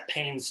is at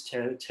pains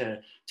to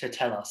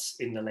tell us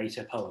in the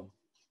later poem.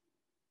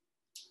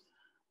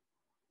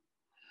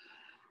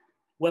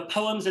 Were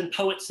poems and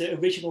poets the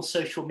original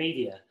social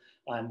media?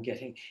 I'm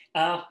getting.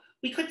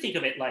 We could think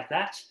of it like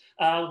that,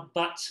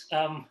 but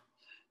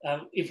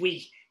if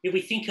we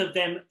think of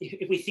them,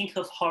 if we think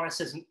of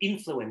Horace as an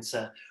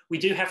influencer, we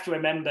do have to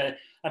remember.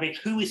 I mean,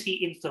 who is he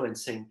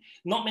influencing?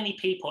 Not many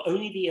people.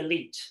 Only the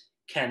elite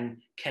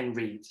can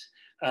read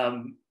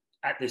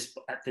at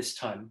this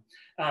time.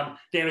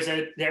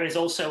 There is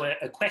also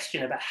a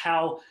question about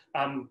how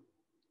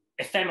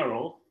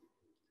ephemeral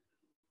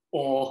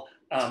or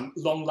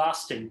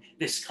long-lasting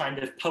this kind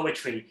of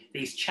poetry,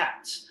 these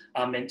chats,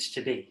 are meant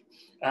to be.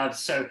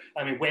 So,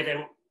 I mean,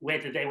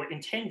 whether they were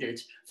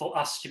intended for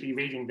us to be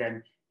reading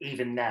them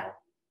even now.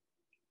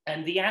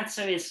 And the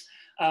answer is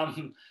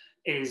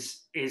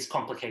is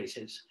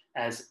complicated,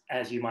 as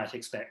you might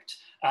expect.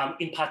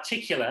 In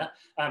particular,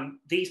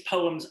 these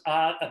poems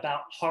are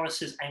about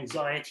Horace's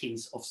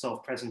anxieties of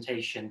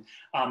self-presentation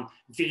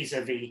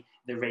vis-a-vis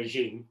the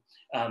regime,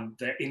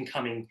 the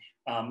incoming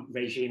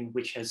regime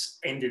which has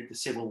ended the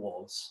civil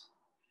wars.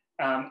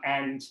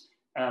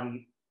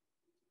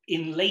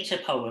 In later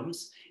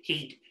poems,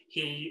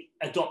 he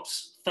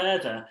adopts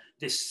further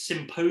this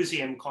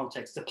symposium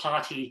context, the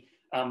party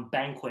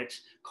banquet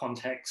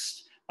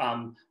context,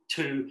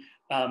 to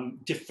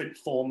different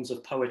forms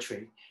of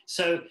poetry.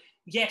 So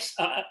yes,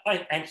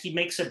 and he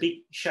makes a big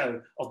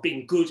show of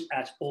being good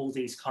at all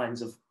these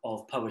kinds of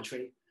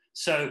poetry.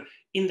 So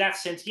in that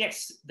sense,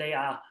 yes, they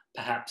are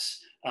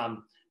perhaps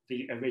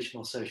the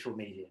original social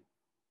media.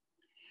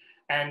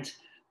 And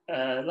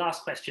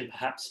last question,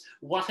 perhaps.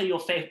 What are your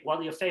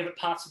favorite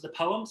parts of the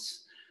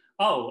poems?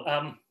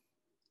 Oh,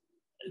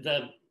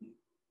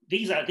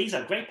 these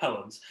are great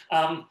poems.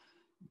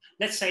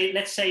 Let's say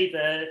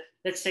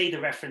the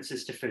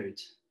references to food,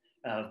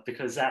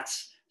 because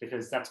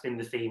that's been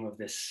the theme of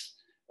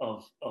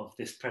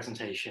this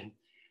presentation,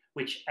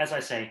 which, as I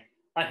say,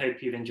 I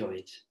hope you've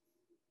enjoyed.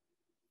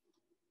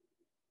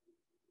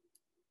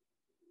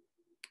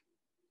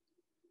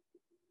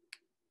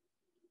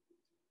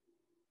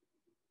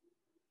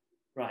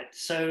 Right,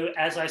 so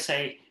as I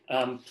say,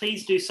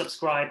 please do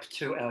subscribe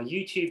to our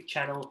YouTube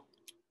channel.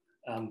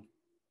 I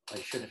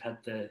should have had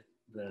the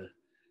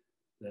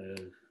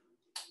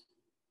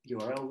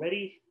URL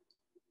ready.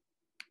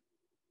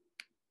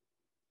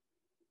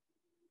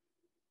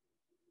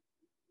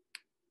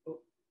 Oh,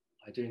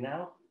 I do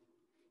now.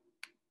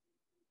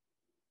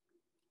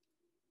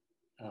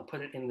 I'll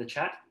put it in the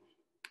chat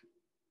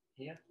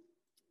here.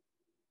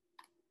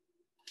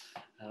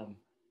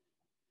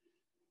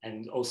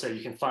 And also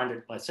you can find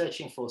it by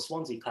searching for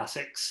Swansea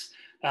Classics.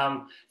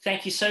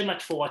 Thank you so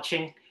much for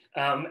watching,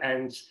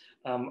 and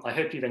I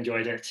hope you've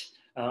enjoyed it.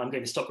 I'm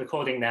going to stop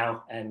recording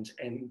now and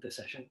end the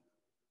session.